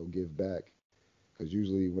and, give back. Because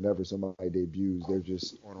usually whenever somebody debuts, they're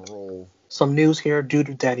just on a roll. Some news here. Due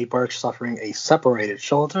to Danny Burch suffering a separated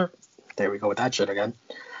shoulder, there we go with that shit again,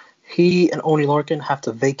 he and Oney Lorcan have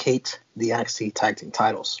to vacate the NXT Tag Team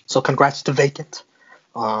titles. So congrats to Vacant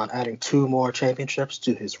on adding 2 more championships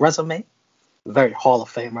to his resume. Very Hall of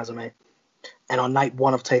Fame resume. And on night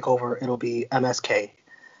 1 of TakeOver, it'll be MSK,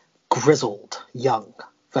 grizzled young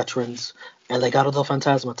veterans, and Legado del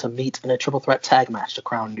Fantasma to meet in a triple threat tag match to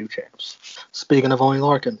crown new champs. Speaking of Oney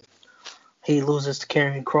Lorcan, he loses to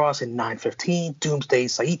Karrion Kross in 9:15, Doomsday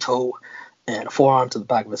Saito, and a forearm to the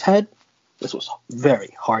back of his head. This was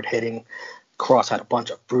very hard-hitting. Kross had a bunch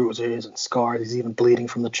of bruises and scars. He's even bleeding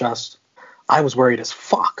from the chest. I was worried as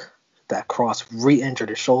fuck that Kross re-injured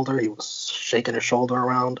his shoulder. He was shaking his shoulder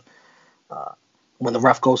around. When the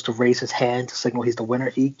ref goes to raise his hand to signal he's the winner,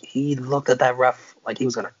 he looked at that ref like he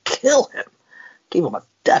was going to kill him. Gave him a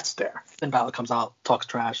death stare. Finn Balor comes out, talks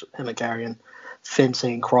trash, him and Karrion. Finn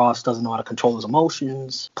saying Kross doesn't know how to control his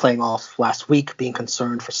emotions, playing off last week, being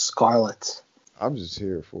concerned for Scarlett. I'm just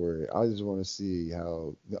here for it. I just want to see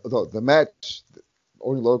how the match,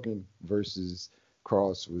 Oney Lorcan versus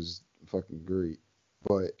Kross was fucking great,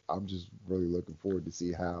 but I'm just really looking forward to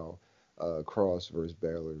see how Kross versus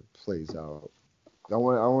Balor plays out. I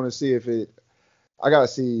want to see if it. I gotta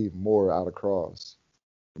see more out of Kross.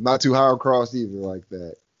 I'm not too high on Kross either like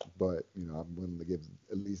that, but I'm willing to give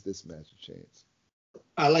at least this match a chance.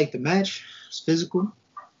 I like the match. It's physical,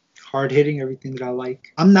 hard hitting, everything that I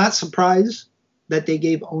like. I'm not surprised that they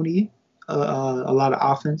gave Oney a lot of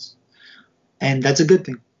offense, and that's a good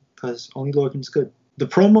thing because Oney Lorcan's good. The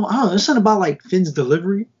promo, I don't know, there's something about like Finn's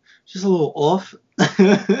delivery, just a little off.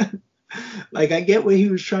 Like I get what he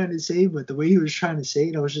was trying to say, but the way he was trying to say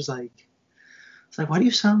it, I was just like, it's like, why do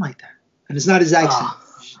you sound like that? And it's not his accent.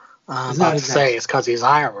 I'm about to say it's because he's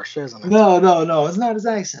Irish, isn't it? No, it's not his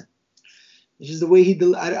accent. It's just the way he.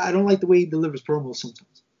 I don't like the way he delivers promos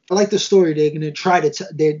sometimes. I like the story. They're gonna try to.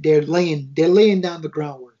 They're laying down the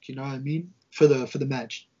groundwork. You know what I mean for the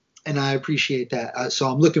match, and I appreciate that. So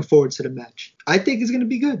I'm looking forward to the match. I think it's gonna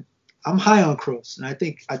be good. I'm high on Kross, and I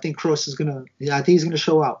think Kross is gonna. I think he's gonna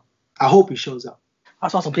show out. I hope he shows out. I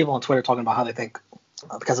saw some people on Twitter talking about how they think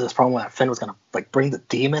because of this promo that Finn was gonna like bring the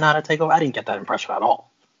demon out of Takeover. I didn't get that impression at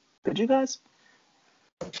all. Did you guys?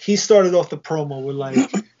 He started off the promo with like,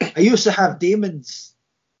 I used to have demons,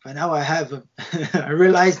 but now I have them. I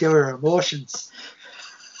realized they were emotions.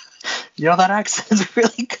 You know, that accent's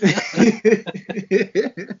really good.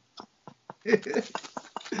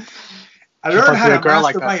 I learned how to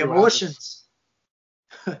master my emotions.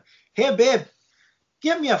 Hey, babe,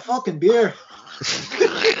 give me a fucking beer.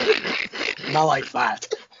 Not like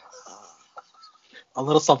that. A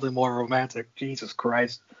little something more romantic. Jesus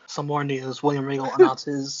Christ. Some more news. William Regal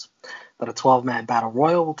announces that a 12-man battle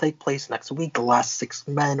royal will take place next week. The last 6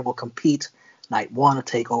 men will compete night 1 of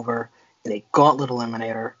TakeOver in a gauntlet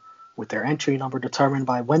eliminator with their entry number determined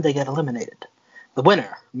by when they get eliminated. The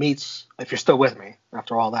winner meets, if you're still with me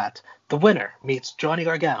after all that, the winner meets Johnny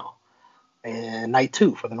Gargano in night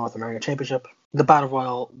 2 for the North American Championship. The battle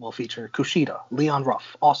royal will feature Kushida, Leon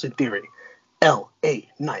Ruff, Austin Theory, L.A.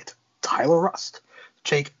 Knight, Tyler Rust,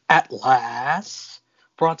 Jake Atlas,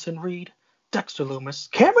 Bronson Reed, Dexter Lumis,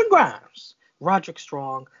 Cameron Grimes, Roderick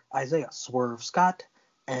Strong, Isaiah Swerve Scott,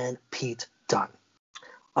 and Pete Dunne.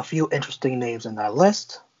 A few interesting names in that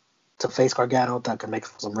list to face Gargano that could make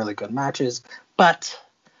for some really good matches, but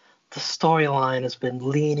the storyline has been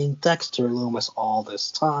leaning Dexter Lumis all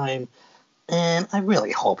this time, and I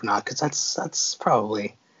really hope not, because that's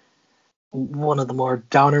probably one of the more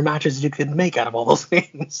downer matches you could make out of all those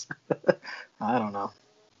things. I don't know.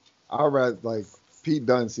 I'd rather, like, Pete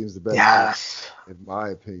Dunne seems the best, yes, in my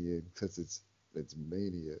opinion, because it's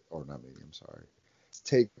Mania, or not Mania, I'm sorry. It's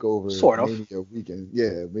TakeOver sort of. Mania weekend.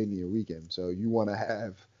 Yeah, Mania weekend. So you want to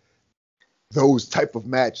have those type of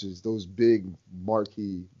matches, those big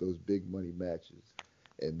marquee, those big money matches.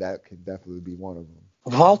 And that could definitely be one of them.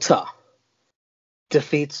 Volta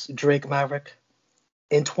defeats Drake Maverick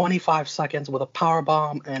in 25 seconds with a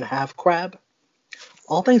powerbomb and half crab.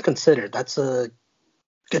 All things considered, that's a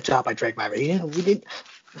good job by Drake Maverick. We did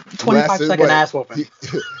 25-second ass whooping.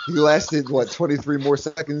 He lasted, 23 more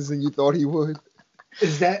seconds than you thought he would?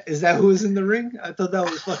 Is that who was in the ring? I thought that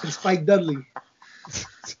was fucking Spike Dudley.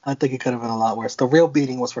 I think it could have been a lot worse. The real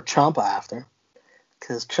beating was for Ciampa after,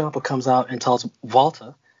 because Ciampa comes out and tells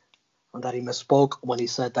Walter that he misspoke when he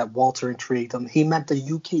said that Walter intrigued him. He meant the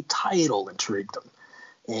UK title intrigued him.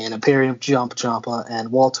 And Imperium jump Ciampa,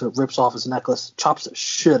 and Walter rips off his necklace, chops the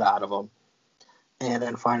shit out of him, and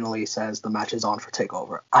then finally says the match is on for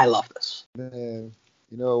TakeOver. I love this. Man,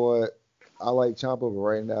 you know what? I like Ciampa, but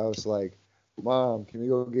right now it's like, Mom, can we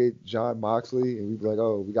go get John Moxley? And we'd be like,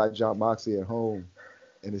 oh, we got John Moxley at home,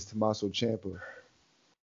 and it's Tommaso Ciampa.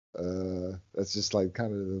 That's just like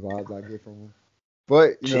kind of the vibe I get from him.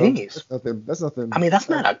 But that's nothing. I mean, that's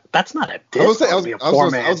not a diss.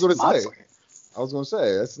 I was gonna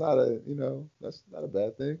say that's not a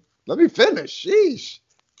bad thing. Let me finish. Sheesh.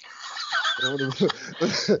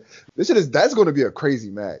 That's going to be a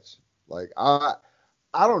crazy match. Like I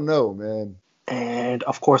don't know, man. And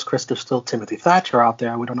of course, Chris, there's still Timothy Thatcher out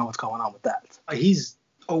there. We don't know what's going on with that. He's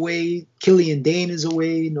away. Killian Dane is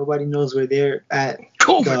away. Nobody knows where they're at.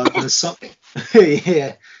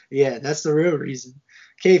 Yeah, that's the real reason.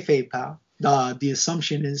 Kayfabe, pal. The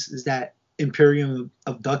assumption is that Imperium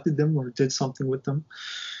abducted them or did something with them.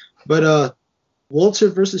 But Walter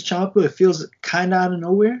versus Ciampa, it feels kind of out of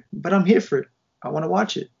nowhere, but I'm here for it. I want to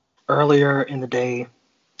watch it. Earlier in the day,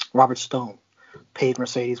 Robert Stone paid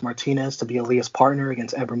Mercedes Martinez to be Aaliyah's partner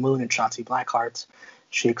against Ember Moon and Shotzi Blackheart.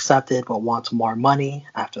 She accepted but wants more money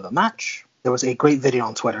after the match. There was a great video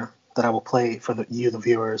on Twitter that I will play for the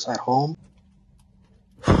viewers at home.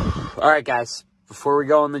 All right, guys. Before we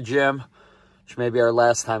go in the gym, which may be our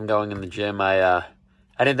last time going in the gym, I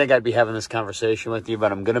didn't think I'd be having this conversation with you,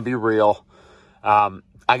 but I'm going to be real. I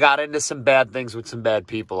got into some bad things with some bad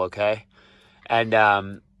people, okay? And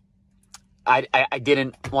I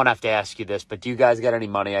didn't want to have to ask you this, but do you guys got any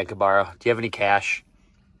money I could borrow? Do you have any cash?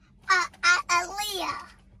 Aaliyah.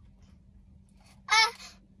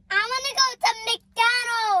 I want to go to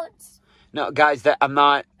McDonald's. No, guys, I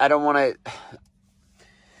don't want to...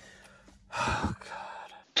 Oh,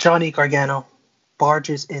 God. Johnny Gargano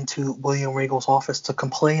barges into William Regal's office to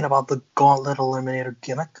complain about the Gauntlet Eliminator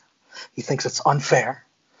gimmick. He thinks it's unfair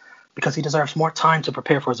because he deserves more time to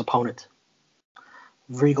prepare for his opponent.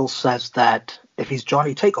 Regal says that if he's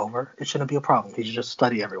Johnny Takeover, it shouldn't be a problem. He should just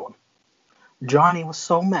study everyone. Johnny was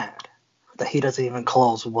so mad that he doesn't even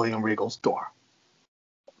close William Regal's door.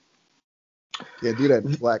 Yeah, do that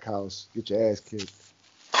in Black House. Get your ass kicked.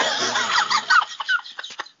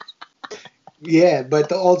 Yeah, but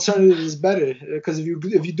the alternative is better because if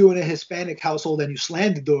you do it in a Hispanic household and you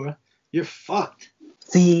slam the door, you're fucked.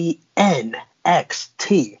 The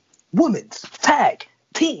NXT Women's Tag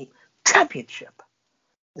Team Championship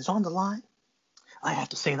is on the line. I have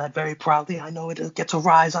to say that very proudly. I know it gets a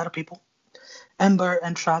rise out of people. Ember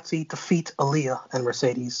and Shotzi defeat Aaliyah and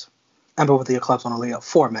Mercedes. Ember with the Eclipse on Aaliyah,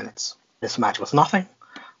 4 minutes. This match was nothing.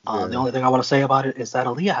 The only thing I want to say about it is that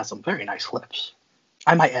Aaliyah has some very nice lips.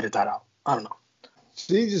 I might edit that out. I don't know.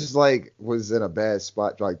 She just was in a bad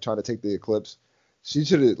spot, trying to take the Eclipse. She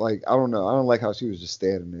should have I don't know. I don't like how she was just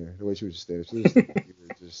standing there. The way she was just standing, she was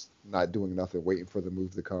just not doing nothing, waiting for the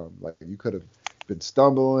move to come. Like you could have been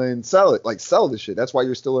stumbling, sell the shit. That's why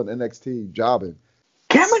you're still in NXT jobbing.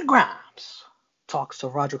 Cameron Grimes talks to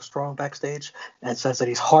Roderick Strong backstage and says that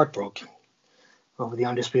he's heartbroken over the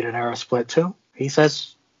Undisputed Era split too. He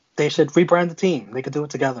says they should rebrand the team. They could do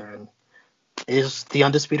it together. And is the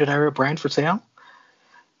Undisputed Era brand for sale?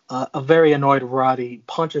 A very annoyed Roddy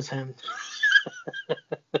punches him,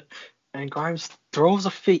 and Grimes throws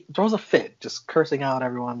a fit, just cursing out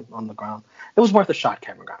everyone on the ground. It was worth a shot,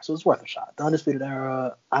 Cameron Grimes. It was worth a shot. The Undisputed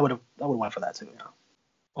Era, I would went for that too. Yeah.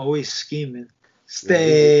 Always scheming.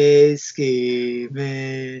 Stay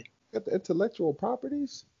scheming. Got the intellectual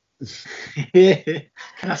properties. Yeah.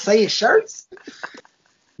 Can I say his shirts?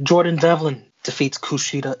 Jordan Devlin defeats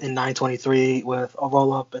Kushida in 9:23 with a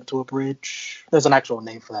roll-up into a bridge. There's an actual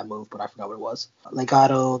name for that move, but I forgot what it was.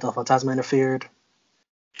 Legado del Fantasma interfered.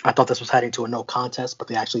 I thought this was heading to a no contest, but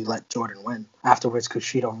they actually let Jordan win. Afterwards,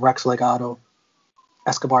 Kushida wrecks Legado.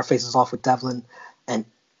 Escobar faces off with Devlin, and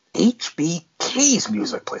HBK's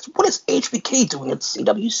music plays. What is HBK doing at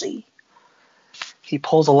CWC? He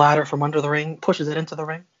pulls a ladder from under the ring, pushes it into the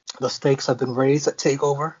ring. The stakes have been raised at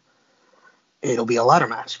TakeOver. It'll be a ladder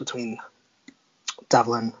match between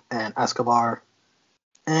Devlin and Escobar.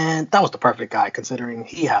 And that was the perfect guy, considering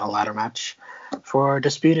he had a ladder match for a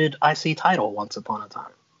disputed IC title once upon a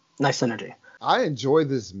time. Nice synergy. I enjoyed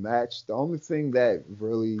this match. The only thing that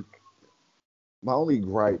really, my only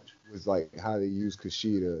gripe was how they used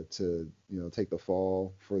Kushida to, take the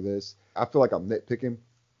fall for this. I feel like I'm nitpicking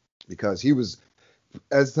because he was,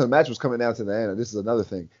 as the match was coming down to the end, and this is another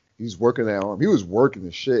thing, he's working that arm. He was working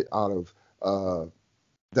the shit out of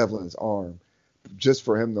Devlin's arm just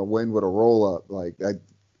for him to win with a roll up. That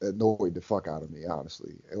annoyed the fuck out of me,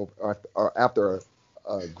 honestly. After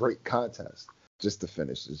a great contest, just the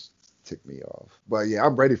finish just ticked me off. But yeah,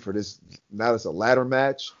 I'm ready for this. Now it's a ladder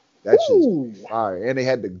match. That shit's fire. And they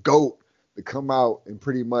had the GOAT to come out and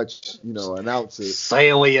pretty much, announce it. Say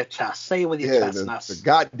it with your chest. Say it with your chest, Ness. The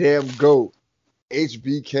goddamn GOAT.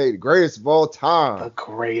 HBK, the greatest of all time. The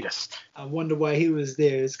greatest. I wonder why he was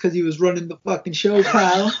there. It's because he was running the fucking show,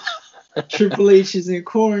 pal. Triple H is in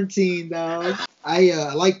quarantine, dog.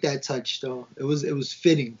 I like that touch, though. It was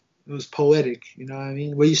fitting. It was poetic. You know what I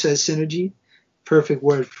mean? What you said, synergy? Perfect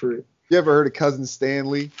word for it. You ever heard of Cousin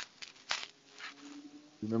Stanley?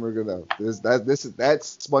 Remember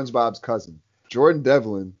that's SpongeBob's cousin. Jordan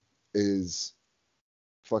Devlin is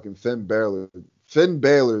fucking Finn Balor. Finn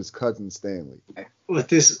Balor's cousin Stanley. What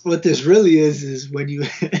this really is when you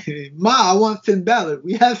Ma, I want Finn Balor.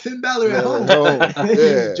 We have Finn Balor at home.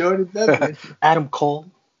 Yeah. Jordan Devlin. Adam Cole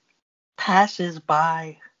passes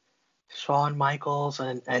by Shawn Michaels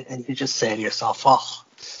and you just say to yourself, oh,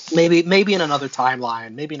 maybe in another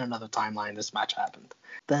timeline this match happened.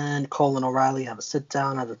 Then Cole and O'Reilly have a sit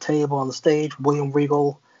down at a table on the stage. William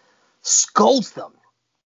Regal scolds them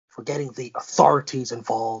for getting the authorities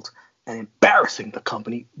involved and embarrassing the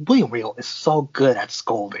company. William Regal is so good at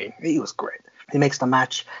scolding. He was great. He makes the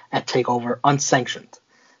match at TakeOver unsanctioned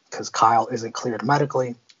because Kyle isn't cleared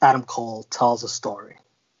medically. Adam Cole tells a story.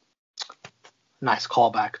 Nice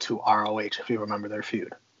callback to ROH if you remember their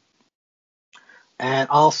feud. And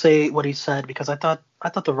I'll say what he said because I thought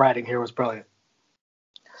the writing here was brilliant.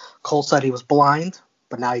 Cole said he was blind,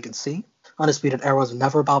 but now he can see. Undisputed Era was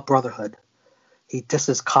never about brotherhood. He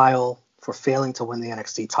disses Kyle for failing to win the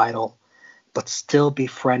NXT title, but still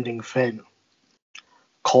befriending Finn.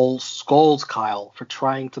 Cole scolds Kyle for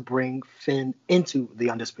trying to bring Finn into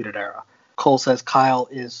the Undisputed Era. Cole says Kyle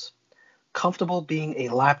is comfortable being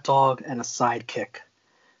a lapdog and a sidekick.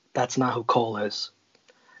 That's not who Cole is.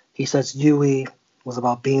 He says Yui was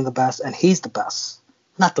about being the best, and he's the best,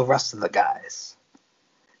 not the rest of the guys.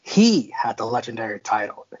 He had the legendary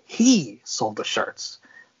title. He sold the shirts.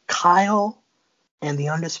 Kyle and the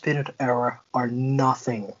Undisputed Era are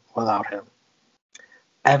nothing without him.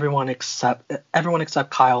 Everyone except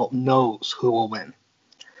Kyle knows who will win.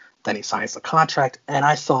 Then he signs the contract, and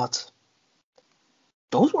I thought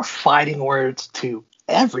those were fighting words to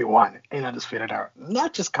everyone in Undisputed Era,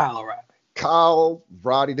 not just Kyle O'Reilly. Kyle,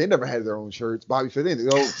 Roddy, they never had their own shirts. Bobby Fish,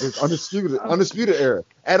 it's undisputed Era.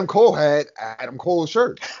 Adam Cole had Adam Cole's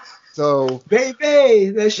shirt. So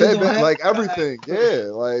baby, that shit like everything.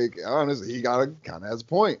 Yeah, like honestly, he kind of has a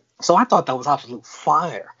point. So I thought that was absolute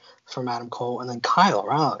fire from Adam Cole, and then Kyle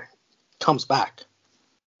O'Reilly comes back,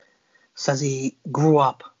 says he grew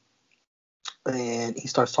up, and he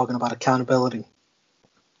starts talking about accountability.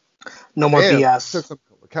 No more BS. Took some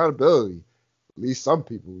accountability. At least some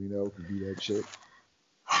people, can do that shit.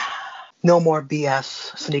 No more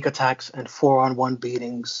BS, sneak attacks, and 4-on-1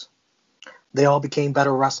 beatings. They all became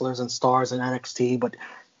better wrestlers and stars in NXT, but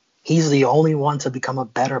he's the only one to become a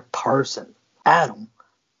better person. Adam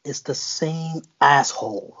is the same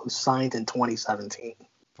asshole who signed in 2017.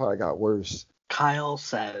 Probably got worse. Kyle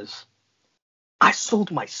says, I sold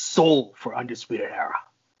my soul for Undisputed Era,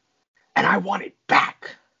 and I want it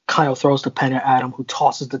back. Kyle throws the pen at Adam, who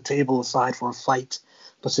tosses the table aside for a fight,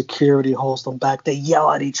 but security holds them back. They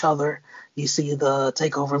yell at each other. You see the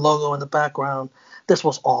TakeOver logo in the background. This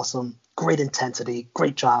was awesome. Great intensity.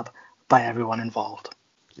 Great job by everyone involved.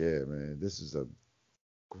 Yeah, man. This is a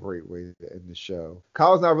great way to end the show.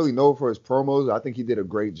 Kyle's not really known for his promos. I think he did a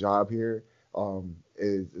great job here.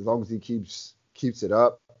 As long as he keeps it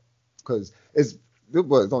up, because it's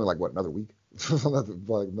only like another week,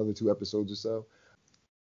 another 2 episodes or so.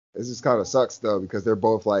 It just kind of sucks though because they're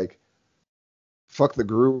both like, fuck the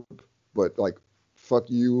group, but like, fuck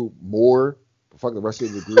you more, fuck the rest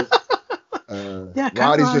of the group.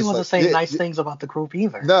 Kyle O'Reilly wasn't saying nice things about the group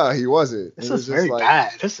either. No, he wasn't. This is very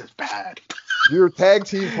bad. This is bad. Your tag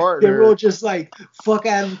team partner. They're all just like, fuck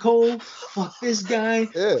Adam Cole, fuck this guy,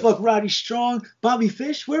 fuck Roddy Strong, Bobby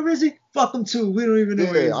Fish. Where is he? Fuck him too. We don't even know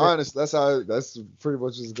where he is. Honest, that's pretty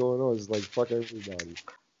much what's going on. It's like fuck everybody.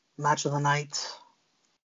 Match of the night,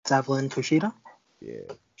 Devlin Kushida.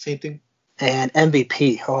 Yeah. Same thing. And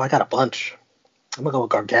MVP. Oh, I got a bunch. I'm gonna go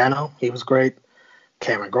with Gargano. He was great.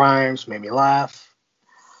 Cameron Grimes made me laugh.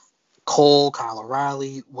 Cole, Kyle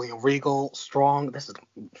O'Reilly, William Regal, Strong.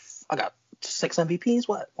 I got 6 MVPs.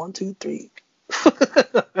 What? 1, 2, 3.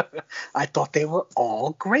 I thought they were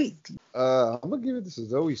all great. I'm gonna give it to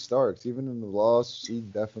Zoe Starks. Even in the loss, she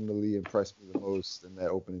definitely impressed me the most in that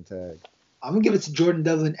opening tag. I'm gonna give it to Jordan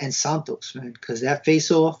Devlin and Santos, man, because that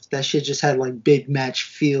face-off, that shit just had like big match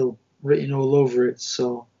feel written all over it.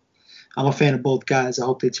 So I'm a fan of both guys. I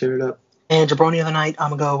hope they tear it up. And Jabroni of the night,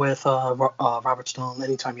 I'm gonna go with Robert Stone.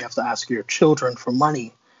 Anytime you have to ask your children for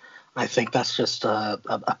money, I think that's just a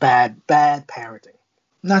bad parenting.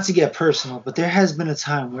 Not to get personal, but there has been a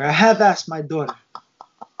time where I have asked my daughter,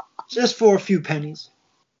 just for a few pennies,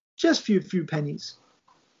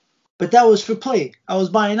 but that was for play. I was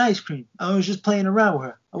buying ice cream. I was just playing around with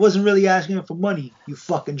her. I wasn't really asking her for money, you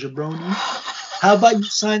fucking jabroni. How about you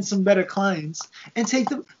sign some better clients and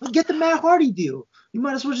get the Matt Hardy deal? You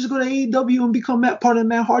might as well just go to AEW and become part of the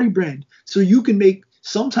Matt Hardy brand so you can make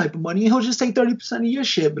some type of money and he'll just take 30% of your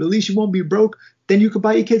shit, but at least you won't be broke. Then you could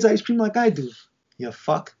buy your kids ice cream like I do. You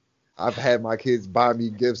fuck. I've had my kids buy me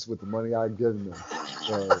gifts with the money I've given them.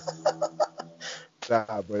 So,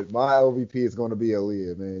 but my LVP is going to be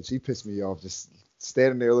Aaliyah, man. She pissed me off just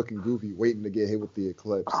standing there looking goofy, waiting to get hit with the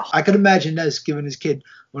Eclipse. I could imagine Ness giving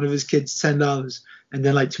one of his kids $10 and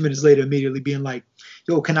then like 2 minutes later immediately being like,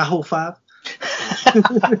 yo, can I hold 5?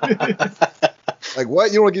 Like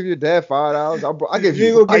what? You don't give your dad $5? I give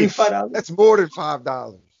you $5. That's more than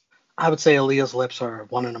 $5. I would say Aaliyah's lips are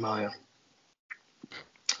 1 in a million.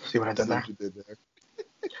 See what I did there?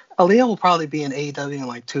 Aaliyah will probably be in AEW in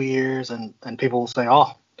like 2 years, and people will say,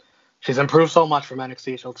 "Oh, she's improved so much from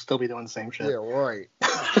NXT. She'll still be doing the same shit." Yeah, right.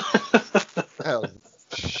 Hell,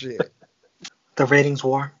 shit. The ratings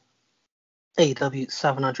war. AEW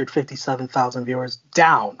 757,000 viewers,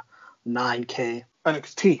 down 9K.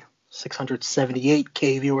 NXT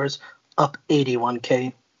 678K viewers, up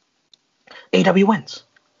 81K. AEW wins.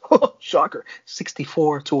 Shocker.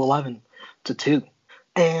 64-11-2.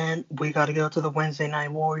 And we got to go to the Wednesday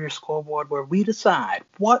Night Warrior scoreboard where we decide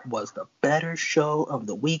what was the better show of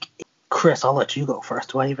the week. Chris, I'll let you go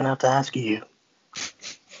first. Do I even have to ask you?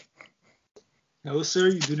 No, sir,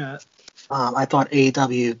 you do not. I thought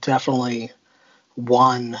AEW definitely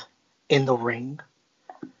won in the ring,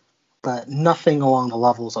 but nothing along the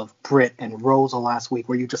levels of Britt and Rosa last week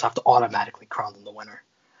where you just have to automatically crown them the winner.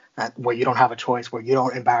 Where you don't have a choice, where you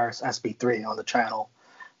don't embarrass SB3 on the channel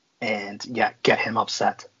and get him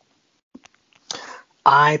upset.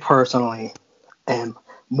 I personally am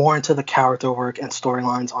more into the character work and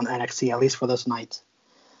storylines on NXT, at least for this night.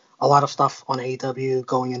 A lot of stuff on AEW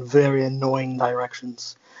going in very annoying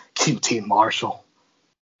directions. QT Marshall,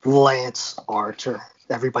 Lance Archer,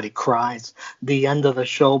 everybody cries. The end of the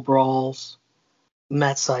show brawls.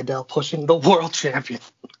 Matt Sydal pushing the world champion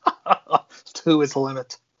to his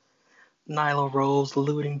limit. Nyla Rose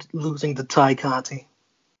losing to Ty Conti.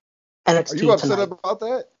 NXT Are you upset tonight. about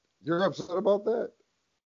that? You're upset about that?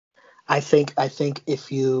 I think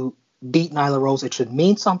if you beat Nyla Rose, it should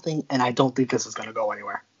mean something, and I don't think this is going to go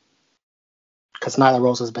anywhere. Because Nyla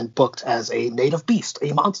Rose has been booked as a native beast,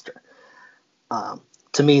 a monster.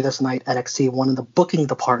 To me, this night, NXT won in the booking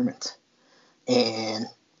department. And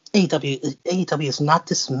AEW is not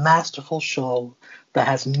this masterful show that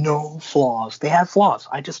has no flaws. They have flaws.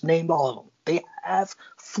 I just named all of them. They have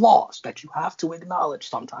flaws that you have to acknowledge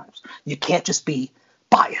sometimes. You can't just be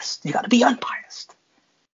biased. You got to be unbiased.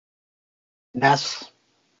 Ness,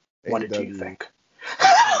 what did you think?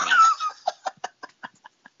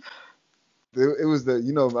 It was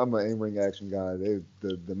I'm an in-ring action guy.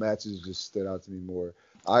 The matches just stood out to me more.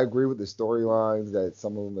 I agree with the storylines that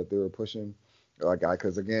some of them that they were pushing.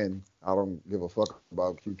 Because again, I don't give a fuck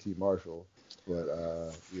about QT Marshall, but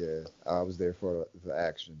I was there for the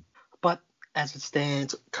action. But as it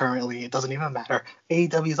stands currently, it doesn't even matter.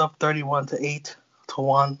 AEW is up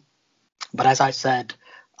 31-8-1. But as I said,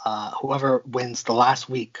 whoever wins the last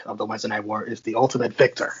week of the Wednesday Night War is the ultimate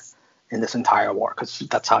victor in this entire war, because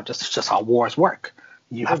that's just how wars work.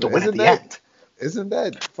 You have to win at the end. Isn't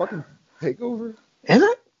that fucking takeover? Is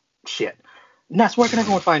it? Shit. Ness, where can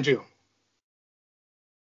everyone find you?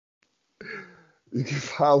 You can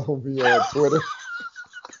follow me on Twitter.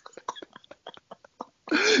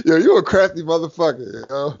 Yo, you a crafty motherfucker,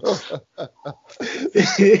 yo.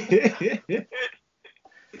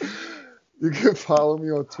 You can follow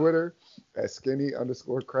me on Twitter at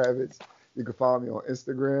skinny_Kravitz. You can follow me on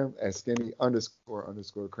Instagram at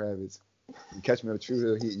skinny__Kravitz. You can catch me on the True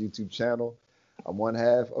Hill Heat YouTube channel. I'm one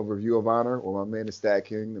half of Review of Honor, or my man is Stat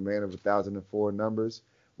King, the man of 1,004 numbers.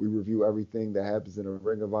 We review everything that happens in a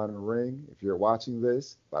Ring of Honor ring. If you're watching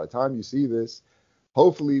this, by the time you see this,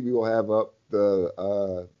 hopefully we will have up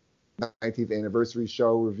the 19th anniversary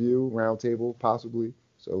show review roundtable, possibly.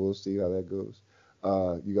 So we'll see how that goes.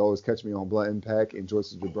 You can always catch me on Blunt Impact and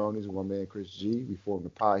Joyce's Jabronis with my man Chris G. We form the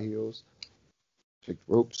Pie Heels, Pick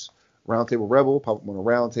the Ropes, Roundtable Rebel, pop up on the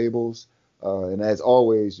roundtables. And as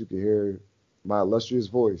always, you can hear my illustrious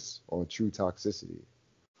voice on True Toxicity.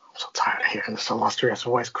 I'm so tired of hearing this illustrious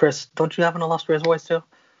voice. Chris, don't you have an illustrious voice too?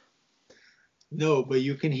 No, but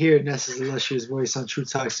you can hear Ness's illustrious voice on True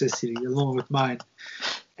Toxicity along with mine.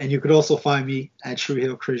 And you could also find me at True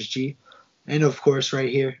Hill Chris G. And of course, right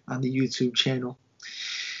here on the YouTube channel.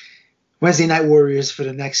 Wednesday Night Warriors for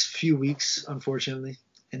the next few weeks, unfortunately.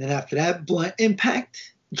 And then after that, Blunt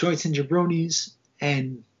Impact, Joints and Jabronis,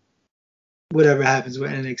 and whatever happens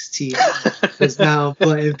with NXT. Because now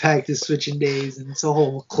Blunt Impact is switching days, and it's a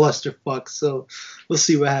whole clusterfuck. So we'll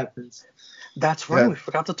see what happens. That's right. Yeah. We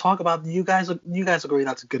forgot to talk about you guys. You guys agree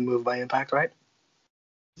that's a good move by Impact, right?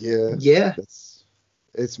 Yeah. Yeah.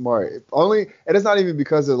 It's smart. And it's not even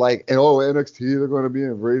because of NXT, they're going to be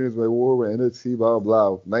in ratings war with NXT, blah,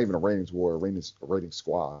 blah. Not even a ratings war, a ratings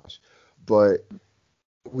squash. But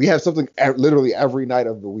we have something literally every night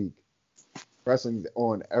of the week. Wrestling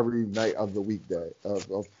on every night of the weekday,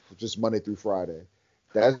 of just Monday through Friday.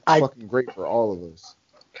 That's fucking great for all of us.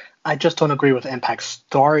 I just don't agree with Impact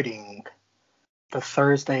starting the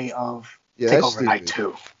Thursday of TakeOver Night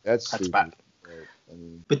 2. That's bad.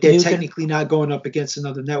 But they're technically not going up against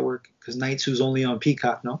another network because Night 2 is only on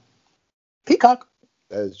Peacock, no? Peacock.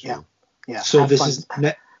 That is true. Yeah. So this is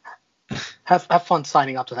Have fun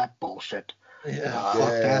signing up to that bullshit. Yeah, fuck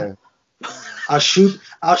that. I'll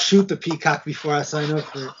shoot the peacock before I sign up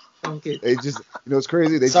for it. Okay. They just, it's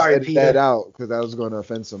crazy. They Sorry, just edited Peter. that out because that was going to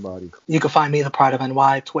offend somebody. You can find me, The Pride of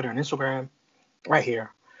NY, Twitter and Instagram, right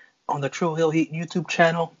here on the True Hill Heat YouTube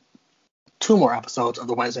channel. 2 more episodes of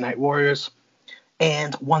the Wednesday Night Warriors,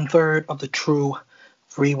 and 1/3 of the True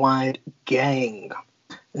Rewind Gang.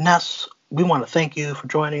 Ness, we want to thank you for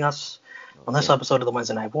joining us on this episode of the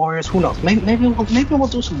Wednesday Night Warriors. Who knows? Maybe we'll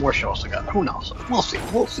do some more shows together. Who knows? We'll see.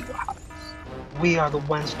 We'll see what happens. We are the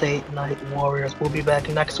Wednesday Night Warriors. We'll be back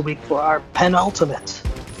next week for our penultimate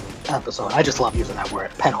episode. I just love using that word,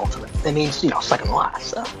 penultimate. It means, second to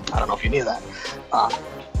last. I don't know if you knew that.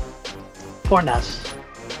 For Ness,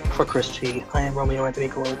 for Chris G, I am Romeo Anthony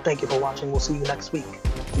Cole. Thank you for watching. We'll see you next week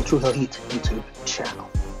on the True Hill Heat YouTube channel.